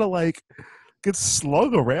just kind of like gets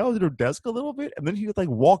slung around at her desk a little bit, and then he like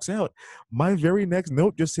walks out. My very next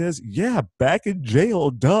note just says, "Yeah, back in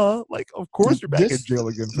jail, duh." Like, of course you're back in jail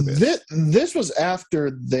again for this. This was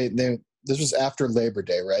after this was after Labor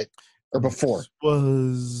Day, right? Or before? This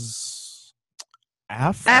was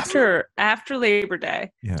after Labor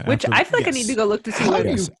Day, which I feel like I need to go look to see what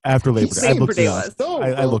after Labor Day.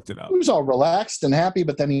 I looked it up. He was all relaxed and happy,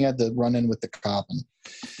 but then he had to run in with the cop. And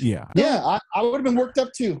I would have been worked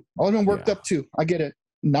up too. I get it.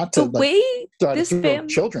 Not to the way this family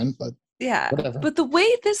children, but whatever. But the way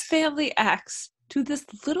this family acts to this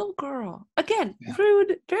little girl, again,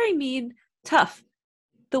 rude, very mean, tough.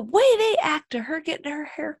 The way they act to her getting her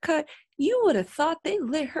hair cut, you would have thought they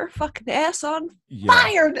lit her fucking ass on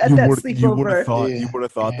fire at that sleepover. You would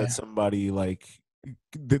have thought that somebody like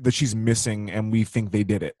that she's missing, and we think they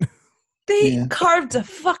did it. They carved a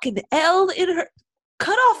fucking L in her,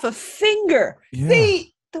 cut off a finger. Yeah.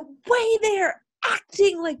 The way they're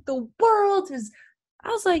acting like the world is. I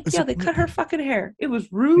was like, they cut her fucking hair. It was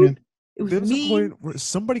rude. It was mean. A point where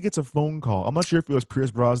somebody gets a phone call. I'm not sure if it was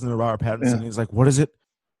Pierce Brosnan or Robert Pattinson. He's like, "What is it,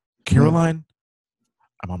 Caroline?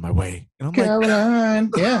 I'm on my way." And I'm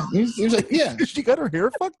Caroline. He was like, "Yeah." She got her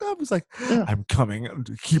hair fucked up. He's like, "I'm coming.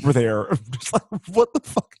 Keep her there." I'm just like, what the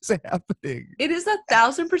fuck is happening? It is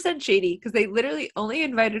 1,000% shady because they literally only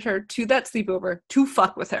invited her to that sleepover to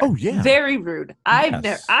fuck with her. Oh yeah, very rude.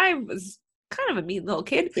 I was kind of a mean little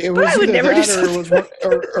kid, but I would never do something.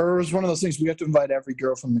 Or it was one of those things. We have to invite every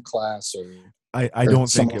girl from the class, or I don't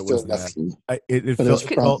think it was that. It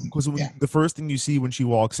felt because the first thing you see when she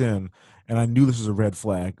walks in, and I knew this was a red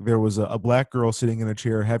flag. There was a black girl sitting in a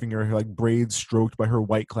chair having her like braids stroked by her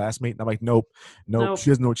white classmate, and I'm like, nope. She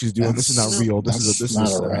doesn't know what she's doing. This is not real. This is a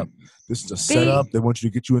setup. This is a setup. They want you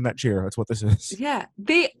to get you in that chair. That's what this is. Yeah,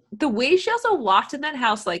 the way she also walked in that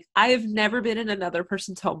house, like I have never been in another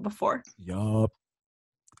person's home before. Yup.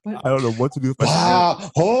 I don't know what to do. Wow!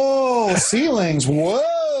 Oh, ceilings!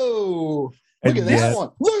 Whoa! Look at that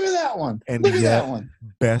one! Look at that one! Look at that one!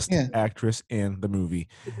 Best actress in the movie.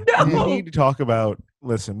 No. We need to talk about.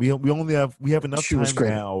 Listen, we have enough time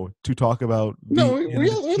now to talk about.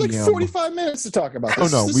 We're like 45 minutes to talk about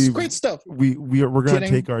this. Oh no, this is great stuff. We're going to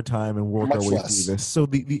take our time and work our way through this. So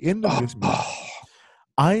the end of this movie,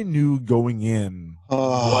 I knew going in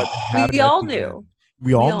what happened. We all knew.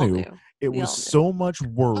 We all knew. It was so much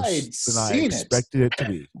worse than I expected it to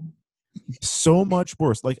be. So much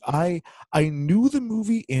worse. Like I knew the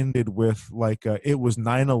movie ended with like it was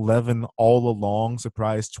 9/11 all along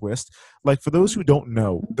surprise twist. Like for those who don't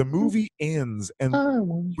know, the movie ends and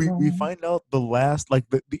we find out the last like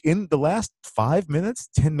the last 5 minutes,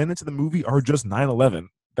 10 minutes of the movie are just 9/11.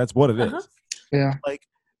 That's what it is. Yeah. Like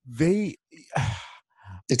it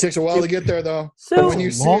takes a while to get there though. So when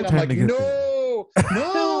you see it, I'm like, no.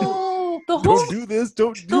 Don't do this.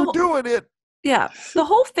 You're doing it. Yeah, the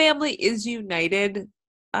whole family is united.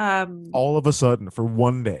 All of a sudden, for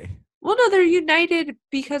one day. Well, no, they're united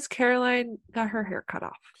because Caroline got her hair cut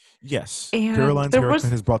off. Yes, and Caroline's haircut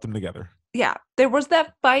has brought them together. Yeah, there was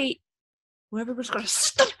that fight. Whoever was going to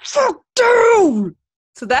stop the fuck down.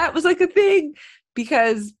 So that was like a thing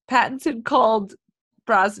because Pattinson called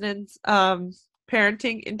Brosnan's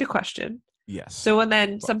parenting into question. Yes. So and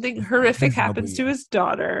then something horrific happens to his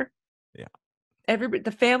daughter. Yeah.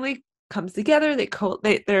 The family comes together.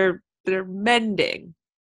 They're mending.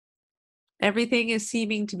 Everything is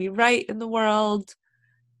seeming to be right in the world,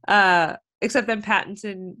 except then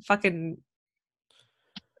Pattinson fucking.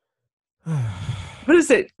 What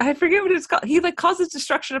is it? I forget what it's called. He like causes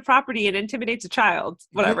destruction of property and intimidates a child.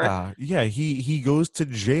 Whatever. Yeah. He goes to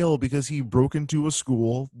jail because he broke into a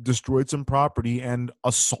school, destroyed some property, and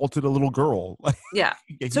assaulted a little girl. Yeah.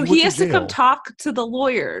 So he has to come talk to the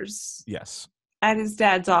lawyers. Yes. At his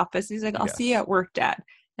dad's office. He's like, I'll see you at work, Dad.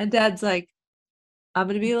 And Dad's like, I'm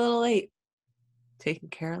going to be a little late. Taking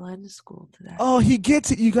Caroline to school today. Oh, he gets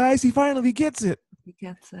it, you guys. He finally gets it. He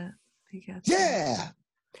gets it. Yeah.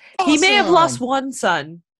 He may have lost one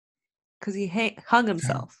son because he hung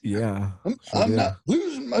himself. Yeah. I'm not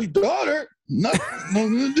losing my daughter. Not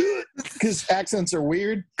going to do it. Because accents are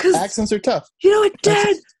weird. Accents are tough. You know what,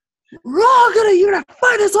 Dad? You're going to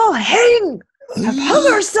find us all hanging. Have hung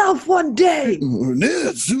herself one day.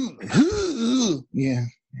 Yeah.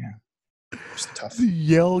 It's tough. The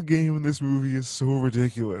yell game in this movie is so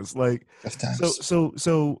ridiculous. Like,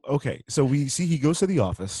 so okay. So we see he goes to the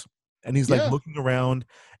office. and he's like looking around.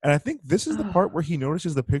 And I think this is the part where he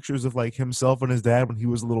notices the pictures of like himself and his dad when he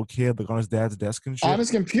was a little kid, like on his dad's desk and shit. On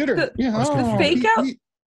his computer. The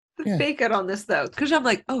fake out on this though, because I'm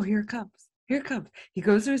like, oh, here it comes. Here it comes. He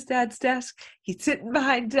goes to his dad's desk. He's sitting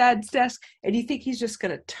behind dad's desk, and you think he's just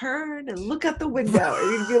gonna turn and look out the window,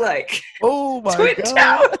 and he'd be like, "Oh my Twin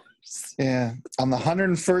God!" Yeah, on the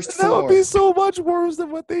 101st floor. That would be so much worse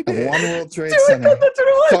than what they did. One World Trade Center.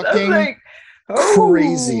 Fucking like,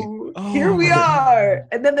 crazy. Here we are,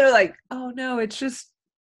 and then they're like, "Oh no, it's just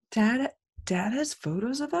Dad. Dad has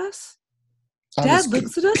photos of us. Dad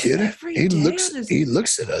looks at us every day. He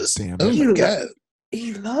looks at us. Damn oh my God!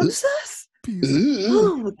 He loves us.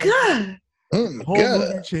 Oh my God! Oh my whole God!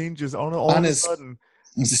 Movie changes all of a sudden.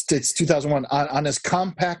 It's 2001 on his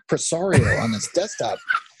compact Presario on his desktop.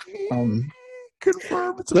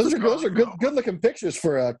 Confirmed. Those are good looking pictures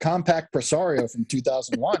for a compact Presario from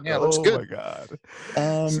 2001. Yeah, it looks good. Oh my God!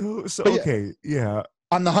 So okay, yeah.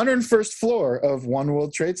 On the 101st floor of One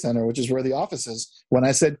World Trade Center, which is where the office is. When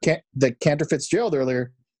I said the Cantor Fitzgerald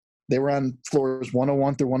earlier, they were on floors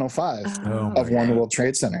 101 through 105 of One World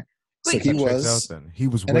Trade Center. So he was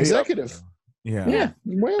an executive. Yeah.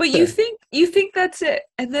 But you think that's it,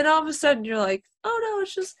 and then all of a sudden you're like, oh no,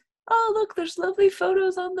 it's just, oh look, there's lovely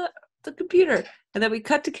photos on the computer, and then we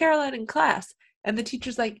cut to Caroline in class, and the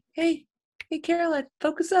teacher's like, hey Caroline,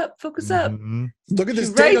 focus up. Mm-hmm. Look at this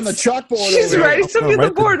date on the chalkboard. She's writing something on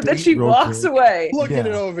the board, and then she walks away. Look at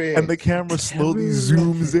it over here. And the camera slowly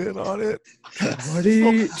zooms in on it.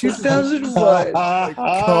 2001. Like, come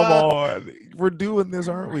on. We're doing this,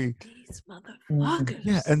 aren't we? These motherfuckers.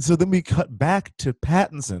 Yeah, and so then we cut back to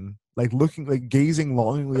Pattinson, like looking, like gazing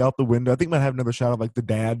longingly out the window. I think we might have another shot of like the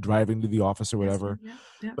dad driving to the office or whatever.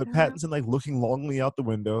 But Pattinson like looking longingly out the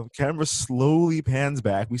window. Camera slowly pans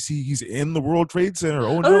back. We see he's in the World Trade Center.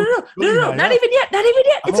 Oh no, not even yet.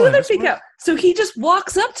 It's another fake out. So he just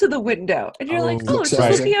walks up to the window, and you're like, oh, it's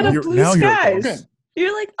just looking out of blue skies.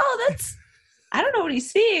 You're like, oh, that's. I don't know what he's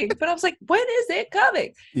seeing, but I was like, when is it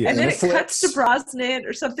coming? Yeah. And then it cuts to Brosnan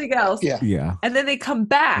or something else. Yeah. And then they come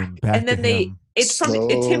back and then it's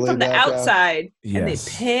him from the outside, and they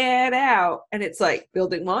pan out, and it's like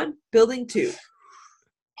building 1, building 2.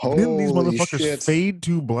 Then these motherfuckers fade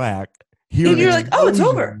to black. And you're like, oh, it's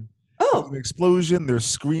over. Oh, an explosion. They're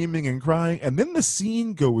screaming and crying, and then the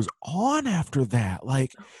scene goes on after that.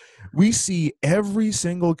 Like, we see every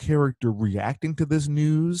single character reacting to this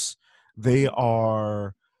news. They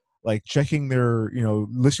are like checking their,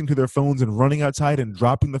 listening to their phones and running outside and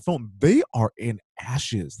dropping the phone. They are in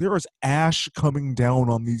ashes. There is ash coming down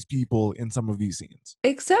on these people in some of these scenes.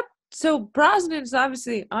 Except, so Brosnan is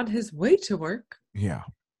obviously on his way to work. Yeah.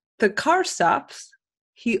 The car stops.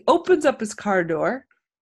 He opens up his car door,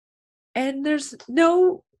 and there's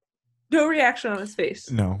no reaction on his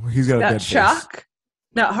face. No, he's got a dead shock. face.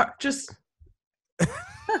 Not just.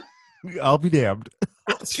 I'll be damned.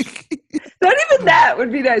 Not even that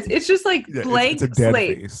would be nice. It's just like blank it's a dead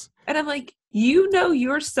slate. Face. And I'm like,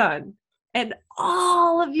 your son and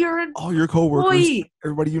all your coworkers,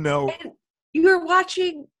 everybody and you're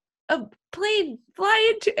watching a plane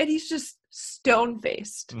fly into, and he's just stone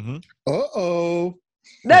faced. Mm-hmm. Uh-oh.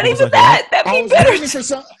 Not even like, that. That'd be better.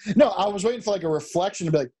 I was waiting for like a reflection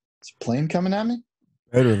to be like, is a plane coming at me?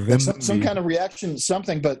 Better than some kind of reaction,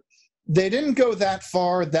 something, but they didn't go that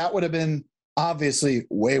far. That would have been obviously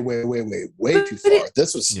way too far.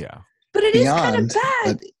 This was but it beyond, is kind of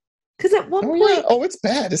bad because at one point, it's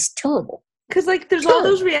bad. It's terrible. Because like there's all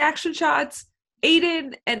those reaction shots.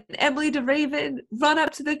 Aiden and Emily DeRaven run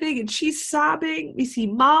up to the thing, and she's sobbing. We see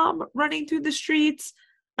Mom running through the streets.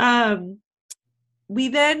 We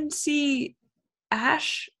then see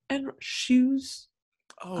Ash and shoes.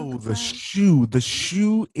 Oh, the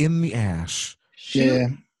shoe in the ash. Yeah.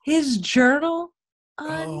 His journal.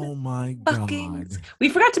 Oh my God. We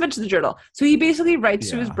forgot to mention the journal. So he basically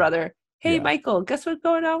writes to his brother, hey, Michael, guess what's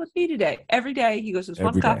going on with me today? Every day he goes to this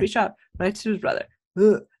one coffee shop, writes to his brother.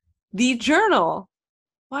 Ugh. The journal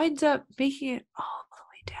winds up making it all the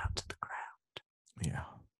way down to the ground. Yeah.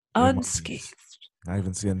 Unscathed. Not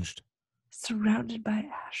even singed. Surrounded by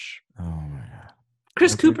ash. Oh my God.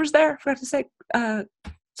 Chris Cooper's there. Forgot to say,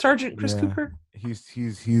 Sergeant Chris Cooper.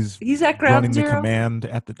 He's at ground running zero. The command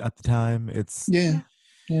at the time. It's yeah.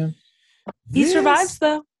 He survives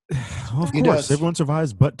though. Well, of course, everyone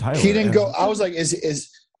survives, but Tyler. He didn't go. I was like, is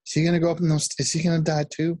he going to go up in those? Is he going to die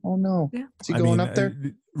too? Oh no! Yeah. Is he going up there?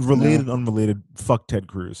 Related, unrelated. Fuck Ted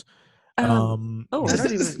Cruz. I don't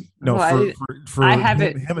even. No, I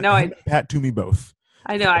haven't. Him Pat Toomey both.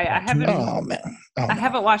 I know. I haven't. Oh man! I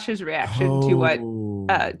haven't watched his reaction to what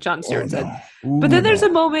Jon Stewart said. Ooh, But then there's a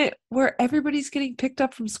moment where everybody's getting picked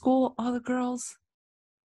up from school, all the girls.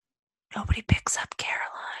 Nobody picks up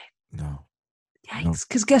Caroline. No. Yikes.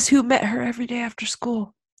 Because guess who met her every day after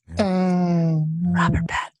school? Robert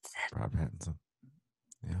Pattinson. Robert Pattinson.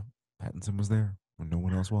 Yeah. Pattinson was there when no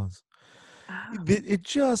one else was. It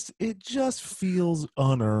just feels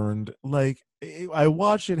unearned. Like, I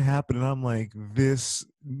watch it happen and I'm like, this,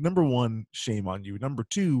 number one, shame on you. Number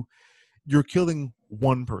two, you're killing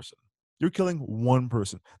one person. You're killing one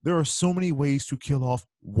person. There are so many ways to kill off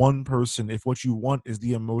one person if what you want is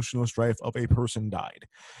the emotional strife of a person died.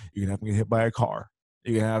 You can have them get hit by a car.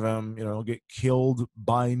 You can have them, get killed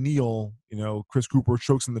by Neil, Chris Cooper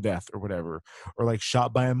chokes him to death or whatever, or like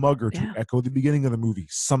shot by a mugger to echo the beginning of the movie,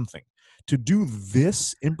 something. To do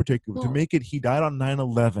this in particular, to make it, he died on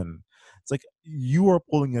 9/11, it's like you are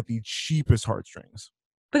pulling at the cheapest heartstrings.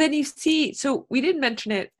 But then you see, so we didn't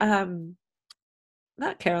mention it,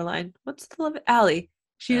 not Caroline, what's the love? Allie.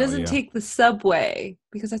 She doesn't take the subway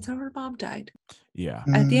because that's how her mom died. Yeah.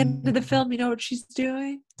 At the end of the film, you know what she's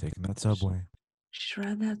doing? Taking that subway. She's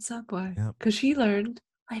riding that subway because she learned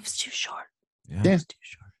life's too short. Yeah. Life's too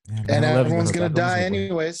short. Yeah, and everyone's going to die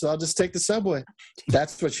anyway, so I'll just take the subway.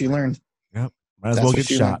 That's what she learned. Yep. Might as well get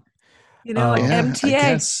shot.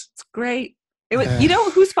 MTA. It's great. It was,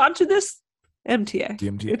 who sponsored this? MTA.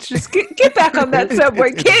 DMTA. It's just get back on that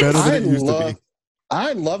subway, kids.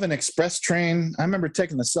 I love an express train. I remember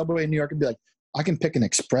taking the subway in New York and be like, I can pick an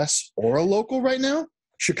express or a local right now.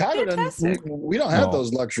 Chicago doesn't. We don't have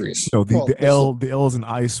those luxuries. No, the L is an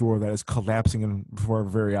eyesore that is collapsing before our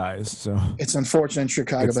very eyes. So it's unfortunate in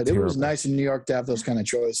Chicago, but terrible. It was nice in New York to have those kind of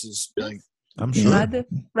choices. Like, I'm sure.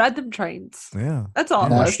 Ride them trains. Yeah, that's all.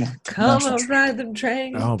 Come on, ride them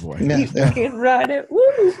trains. Oh boy, you can ride it. Woo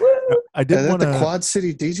woo. I did want the Quad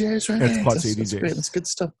City DJs, right? It's Quad City DJs. That's good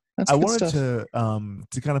stuff. I wanted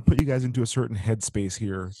to kind of put you guys into a certain headspace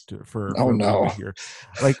here for here.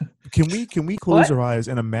 Like, can we close our eyes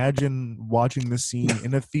and imagine watching this scene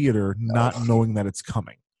in a theater, not knowing that it's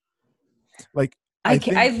coming? Like, I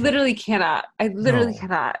literally cannot. I literally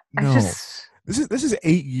cannot. This is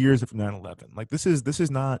 8 years after 9/11. Like, this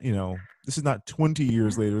is not, this is not 20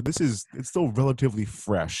 years later. It's still relatively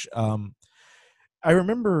fresh. I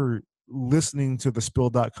remember listening to the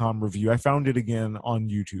spill.com review. I found it again on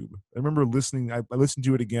YouTube. I remember listening. I listened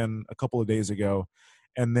to it again a couple of days ago.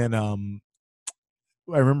 And then I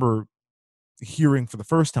remember hearing for the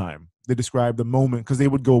first time, they described the moment, because they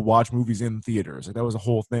would go watch movies in theaters. Like, that was a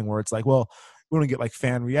whole thing where it's like, well, we want to get like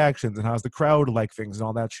fan reactions and how's the crowd like things and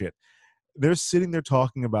all that shit. They're sitting there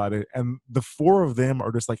talking about it, and the four of them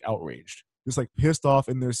are just like outraged, just like pissed off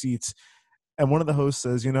in their seats. And one of the hosts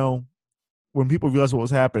says, when people realized what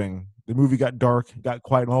was happening, the movie got dark, got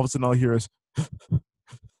quiet, and all of a sudden all I hear is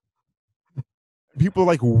people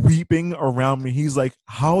like weeping around me. He's like,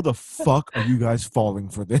 how the fuck are you guys falling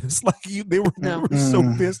for this? Like, they were so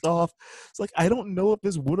pissed off. It's like, I don't know if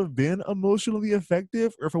this would have been emotionally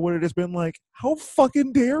effective or if it would have just been like, how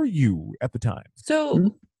fucking dare you at the time?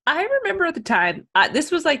 So I remember at the time,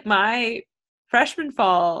 this was like my freshman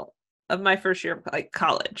fall of my first year of like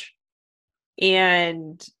college.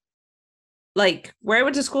 And like where I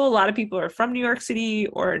went to school, a lot of people are from New York City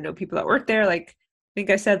or know people that work there. Like, I think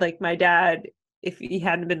I said, like, my dad, if he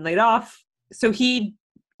hadn't been laid off, so he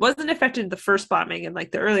wasn't affected in the first bombing in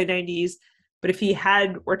like the early 90s, but if he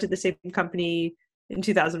had worked at the same company in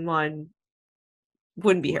 2001,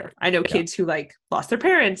 wouldn't be here. I know kids who like lost their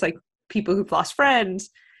parents, like people who've lost friends.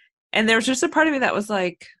 And there was just a part of me that was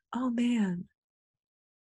like, oh man,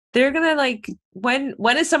 they're gonna like, when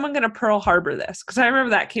is someone gonna Pearl Harbor this? Because I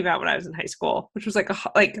remember that came out when I was in high school, which was like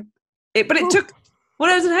it took when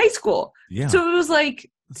I was in high school. Yeah. So it was like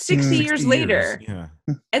 60 years later. Yeah.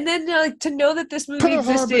 And then like to know that this movie Pearl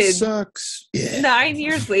Harbor existed sucks. 9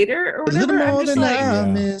 years later or whatever. A little more I'm just than like, I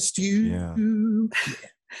missed you. Yeah.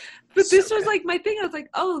 But this was like my thing. I was like,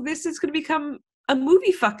 oh, this is gonna become a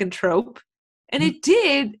movie fucking trope. And it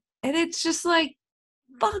did. And it's just like,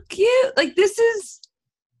 fuck you. Like, this is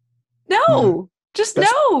just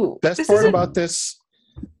no. Best part about this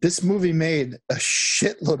movie made a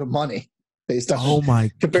shitload of money based on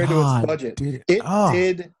compared to its budget. It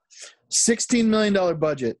did $16 million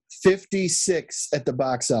budget, 56 at the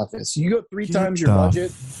box office. You go three times your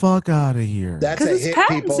budget. Fuck out of here. That's a hit,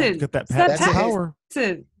 people. Get that Pattinson power.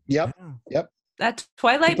 Yep. That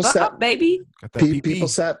Twilight buck, baby. People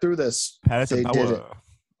sat through this. Pattinson power. Did it.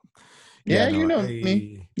 Yeah, you know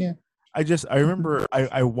me. Yeah. I remember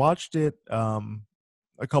I watched it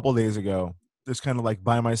a couple days ago, just kind of like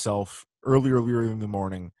by myself, earlier in the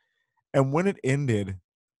morning. And when it ended,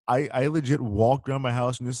 I legit walked around my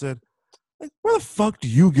house and just said, like, where the fuck do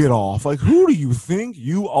you get off? Like, who do you think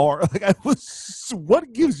you are? Like,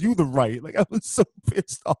 what gives you the right? Like, I was so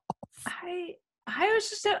pissed off. I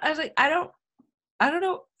was like, I don't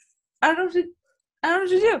know what to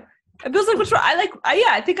do. And Bill's like, what's wrong?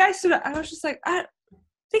 I think I stood up. I was just like, I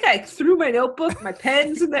think I threw my notebook, my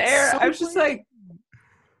pens in the air. I was just like,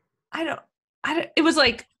 I don't, it was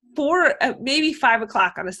like 4, maybe 5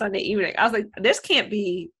 o'clock on a Sunday evening. I was like, this can't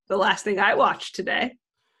be the last thing I watched today.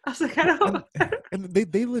 I was like, I don't. And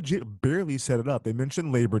they legit barely set it up. They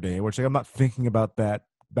mentioned Labor Day, which I'm not thinking about that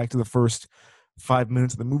back to the first 5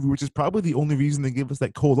 minutes of the movie, which is probably the only reason they give us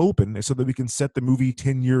that cold open is so that we can set the movie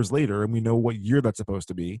 10 years later and we know what year that's supposed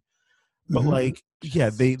to be. But like, yeah,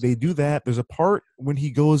 they do that. There's a part when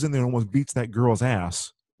he goes in there and almost beats that girl's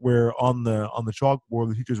ass, where on the chalkboard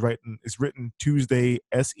the teacher's written Tuesday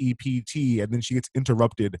SEPT, and then she gets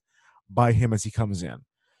interrupted by him as he comes in.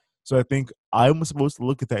 So I think I'm supposed to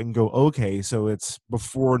look at that and go, okay, so it's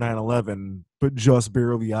before 9/11, but just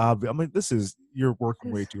barely obvious. I'm like, you're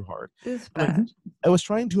working way too hard. It's bad. Like, I was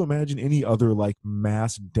trying to imagine any other like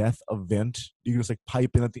mass death event you can just like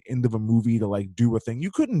pipe in at the end of a movie to like do a thing.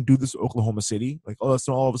 You couldn't do this in Oklahoma City. Like,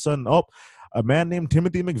 so all of a sudden, a man named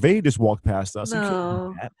Timothy McVeigh just walked past us.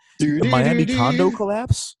 No. The Miami condo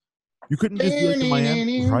collapse. You couldn't just do like the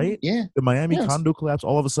Miami, right? Yeah. The Miami condo collapse.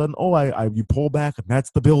 All of a sudden, you pull back and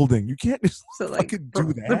that's the building. You can't just fucking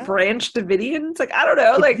do that. The Branch Davidians, like I don't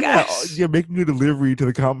know, like you're making a delivery to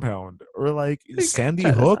the compound, or like Sandy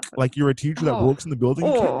Hook, like you're a teacher that works in the building.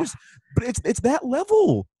 You can't just, but it's that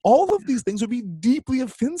level. All of these things would be deeply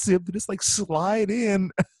offensive to just like slide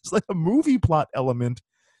in. It's like a movie plot element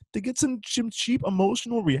to get some cheap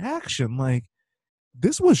emotional reaction. Like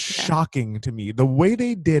this was shocking to me. The way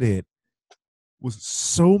they did it was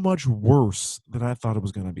so much worse than I thought it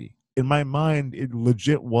was going to be. In my mind, it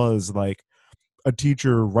legit was like a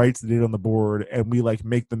teacher writes the date on the board and we like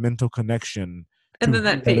make the mental connection and then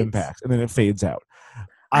that fades. Impacts, and then it fades out.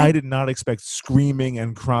 I did not expect screaming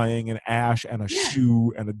and crying and ash and a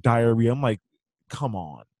shoe and a diarrhea. I'm like, come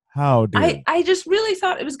on. How dare I just really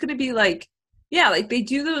thought it was going to be like, like they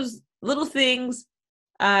do those little things.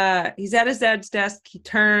 He's at his dad's desk. He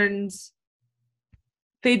turns.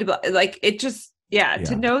 Fade to black. Like it just,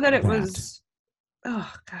 to know that it was,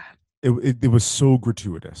 oh God. It was so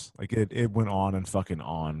gratuitous. Like it went on and fucking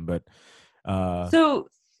on. But so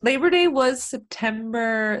Labor Day was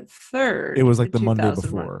September 3rd. It was like the Monday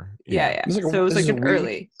before. Yeah. It was like an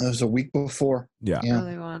early. It was a week before. Yeah.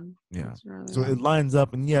 Early one. Yeah. So it lines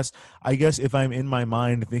up, and yes, I guess if I'm in my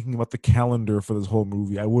mind thinking about the calendar for this whole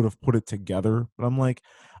movie, I would have put it together. But I'm like,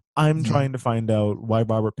 I'm trying to find out why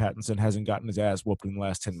Robert Pattinson hasn't gotten his ass whooped in the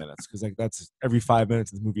last 10 minutes. Because like that's every 5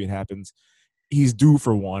 minutes in this movie it happens. He's due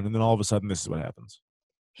for one, and then all of a sudden this is what happens.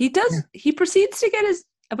 He does. Yeah. He proceeds to get his.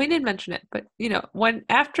 We didn't mention it, but when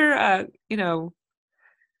after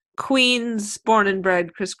Queens born and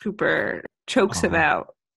bred Chris Cooper chokes him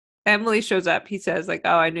out, Emily shows up. He says like,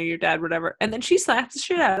 "Oh, I know your dad, whatever," and then she slaps the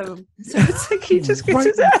shit out of him. So it's like he just gets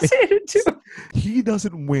his ass handed to him. He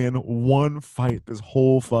doesn't win one fight this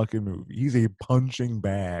whole fucking movie. He's a punching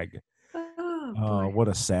bag. What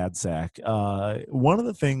a sad sack. One of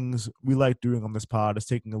the things we like doing on this pod is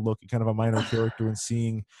taking a look at kind of a minor character and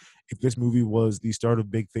seeing if this movie was the start of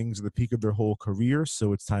big things at the peak of their whole career.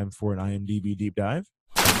 So it's time for an IMDb deep dive.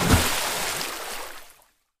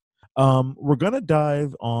 We're going to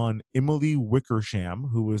dive on Emily Wickersham,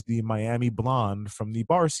 who was the Miami blonde from the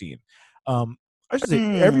bar scene. I should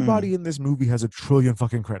say everybody in this movie has a trillion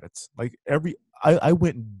fucking credits. Like I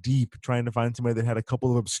went deep trying to find somebody that had a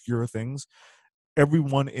couple of obscure things.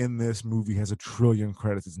 Everyone in this movie has a trillion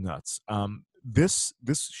credits. It's nuts.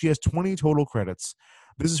 She has 20 total credits.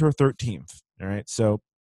 This is her 13th. All right. So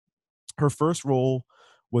her first role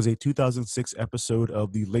was a 2006 episode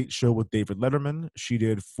of The Late Show with David Letterman. She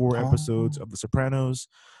did 4 episodes of The Sopranos.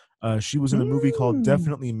 She was in a movie called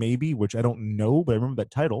Definitely Maybe, which I don't know, but I remember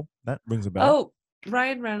that title. That rings a bell. Oh,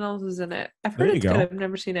 Ryan Reynolds is in it. I've heard it's good. I've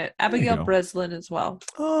never seen it. Abigail Breslin as well.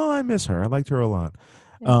 Oh, I miss her. I liked her a lot.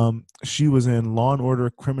 Yeah. She was in Law and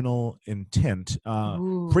Order: Criminal Intent.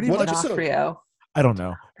 Pretty much D'Onofrio. I don't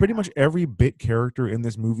know. Pretty much every bit character in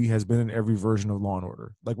this movie has been in every version of Law and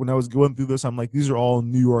Order. Like when I was going through this, I'm like, these are all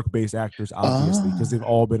New York-based actors, obviously, because they've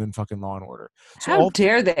all been in fucking Law and Order. So how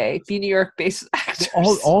dare they be New York-based actors?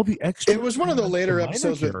 All the extras. It was one of the later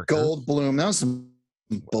episodes with Goldblum. That was some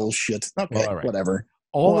bullshit. Okay, whatever.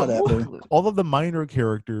 all Whatever. all of the minor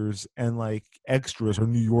characters and like extras are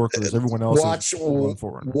New Yorkers. Everyone else Watch is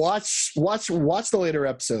foreign. the later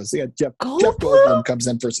episodes. They got Jeff Goldblum comes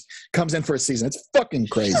in for a season. It's fucking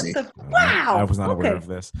crazy. Wow. I was not aware of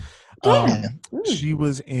this. She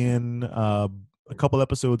was in a couple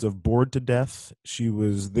episodes of Bored to Death. She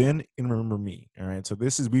was then in Remember Me. All right. So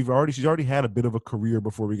she's already had a bit of a career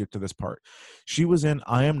before we get to this part. She was in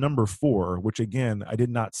I Am Number 4, which again, I did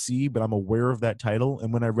not see, but I'm aware of that title.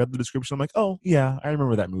 And when I read the description, I'm like, oh yeah, I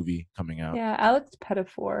remember that movie coming out. Yeah. Alex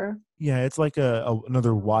Pettifor. Yeah. It's like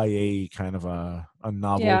another YA kind of a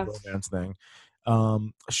novel romance thing.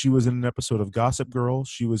 She was in an episode of Gossip Girl.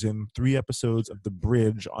 She was in 3 episodes of The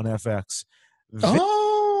Bridge on FX.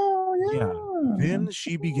 Then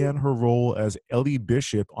she began her role as Ellie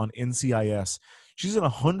Bishop on NCIS. She's in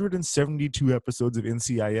 172 episodes of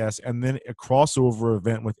NCIS and then a crossover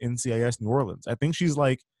event with NCIS New Orleans. I think she's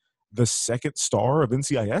like the second star of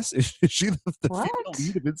NCIS. Is she the female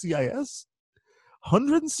lead of NCIS?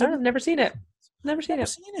 170. I've never seen it.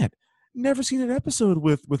 Never seen an episode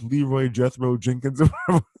with Leroy Jethro Jenkins.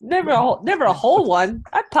 Never a whole one.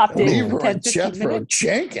 I popped in. Leroy Jethro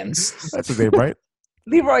Jenkins. That's his name, right?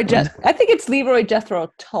 I think it's Leroy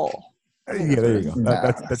Jethro Tull. Yeah, there you go.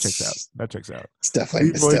 That checks out. That checks out. It's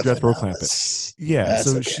definitely Leroy Jethro Clampett. Yeah,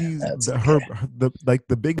 so she's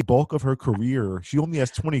the big bulk of her career. She only has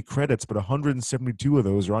 20 credits, but 172 of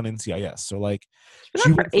those are on NCIS. So like,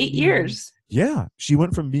 she went for 8 years. Yeah, she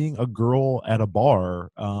went from being a girl at a bar,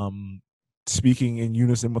 speaking in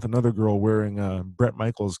unison with another girl wearing a Bret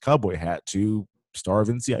Michaels cowboy hat, to star of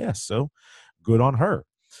NCIS. So good on her.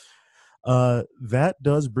 That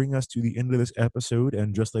does bring us to the end of this episode,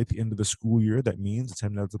 and just like the end of the school year, that means it's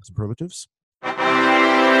time to have some superlatives.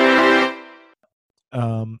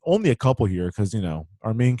 Only a couple here because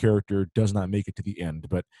our main character does not make it to the end,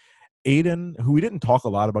 but Aiden, who we didn't talk a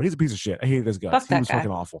lot about, he's a piece of shit. I hated his guts. He was fucking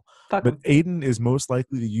awful. But Aiden is most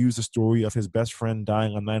likely to use the story of his best friend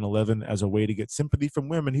dying on 9/11 as a way to get sympathy from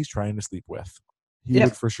women he's trying to sleep with. He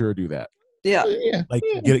would for sure do that. Yeah. Like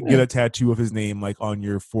get a tattoo of his name like on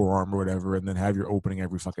your forearm or whatever, and then have your opening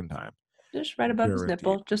every fucking time. Just right above his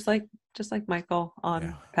nipple, just like Michael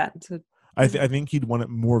on Pattinson. I think he'd want it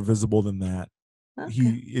more visible than that. Okay.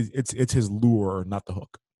 It's his lure, not the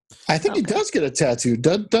hook. I think he does get a tattoo,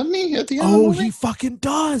 doesn't he? At the end. Oh, he fucking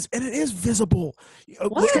does, and it is visible.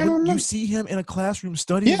 You see him in a classroom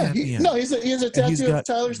studying. Yeah, he has a tattoo of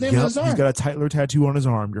Tyler's name on his arm. He's got a Tyler tattoo on his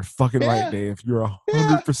arm. You're fucking right, Dave. You're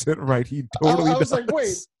 100% right. He totally. I was like,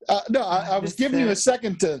 wait, no, I was giving you a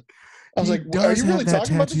second to. I was like, are you really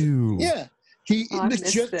talking about this? Yeah, he just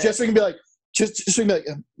so he can be like, just so he can be like,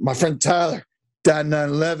 my friend Tyler died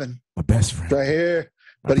 9/11. My best friend, right here.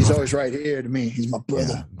 But he's always right here to me. He's my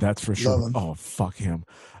brother. Yeah, that's for sure. Oh, fuck him.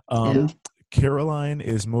 Caroline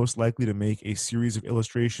is most likely to make a series of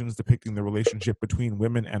illustrations depicting the relationship between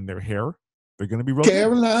women and their hair. They're going to be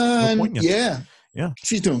Caroline. Yeah.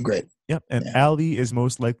 She's doing great. Yep. And Allie is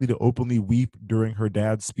most likely to openly weep during her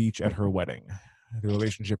dad's speech at her wedding. The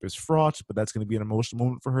relationship is fraught, but that's going to be an emotional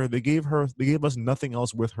moment for her. They gave us nothing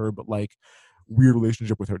else with her but like weird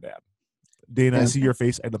relationship with her dad. Dana, I see your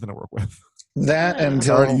face. I had nothing to work with. That and I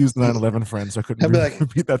already used 9/11 friends, so I couldn't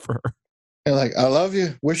repeat that for her. And like, I love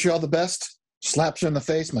you. Wish you all the best. Slaps her in the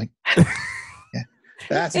face. I'm like, yeah,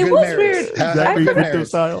 that's a good marriage.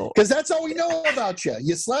 Because that's all we know about you.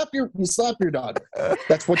 You slap your daughter.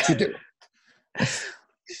 That's what you do.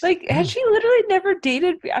 Like, has she literally never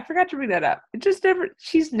dated? I forgot to bring that up. It just never.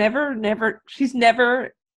 She's never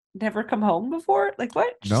come home before. Like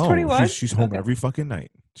what? She's 21? She's home every fucking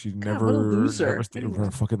night. She's never stayed over.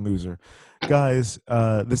 A fucking loser. Guys,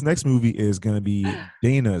 this next movie is going to be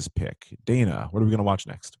Dana's pick. Dana, what are we going to watch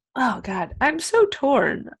next? Oh God, I'm so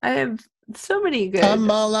torn. I have so many good. I'm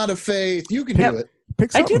all out of faith. You can do it.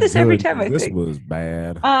 I do this every time. This was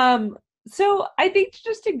bad. So I think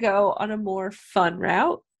just to go on a more fun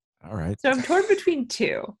route. All right. So I'm torn between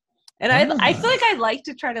two. And I feel like I like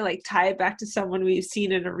to try to like tie it back to someone we've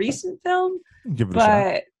seen in a recent film. Give it a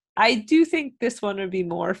shot. I do think this one would be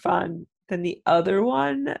more fun than the other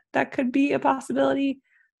one that could be a possibility.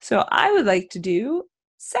 So I would like to do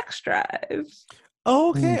Sex Drive.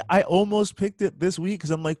 Okay. I almost picked it this week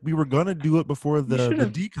because I'm like, we were going to do it before the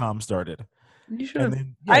DCOM started. You should have.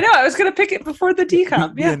 I know. I was going to pick it before the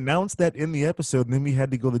DCOM. We announced that in the episode, and then we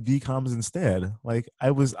had to go the DCOMs instead. Like I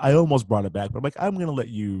almost brought it back, but I'm like, I'm going to let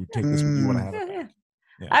you take this when you want to have it.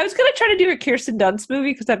 Yeah. I was going to try to do a Kirsten Dunst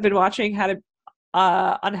movie because I've been watching How to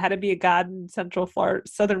Be a God in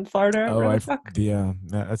Southern Florida. Oh,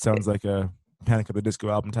 that sounds like a Panic at the Disco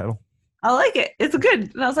album title. I like it. It's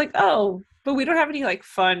good. And I was like, oh, but we don't have any like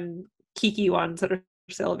fun, kiki ones that are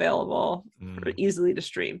still available for easily to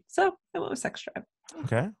stream. So I went with Sex Drive.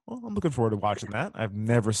 Okay. Well, I'm looking forward to watching that. I've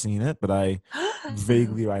never seen it, but I'm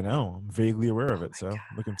vaguely aware of it. So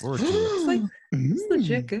looking forward to it. It's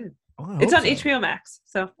legit good. Well, It's on so. HBO Max.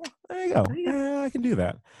 So there you go. Yeah, I can do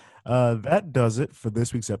that. That does it for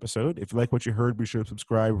this week's episode. If you like what you heard, be sure to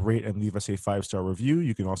subscribe, rate, and leave us a 5-star review.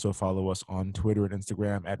 You can also follow us on Twitter and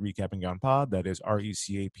Instagram at RecapandGownPod. That is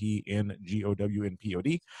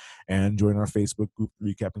RecapNGownPod. And join our Facebook group,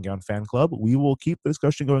 Recap and Gown Fan Club. We will keep the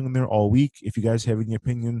discussion going in there all week. If you guys have any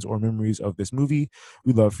opinions or memories of this movie,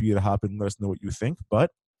 we'd love for you to hop in and let us know what you think.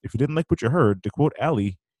 But if you didn't like what you heard, to quote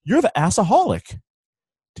Allie, you're the assaholic.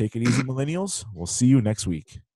 Take it easy, millennials. We'll see you next week.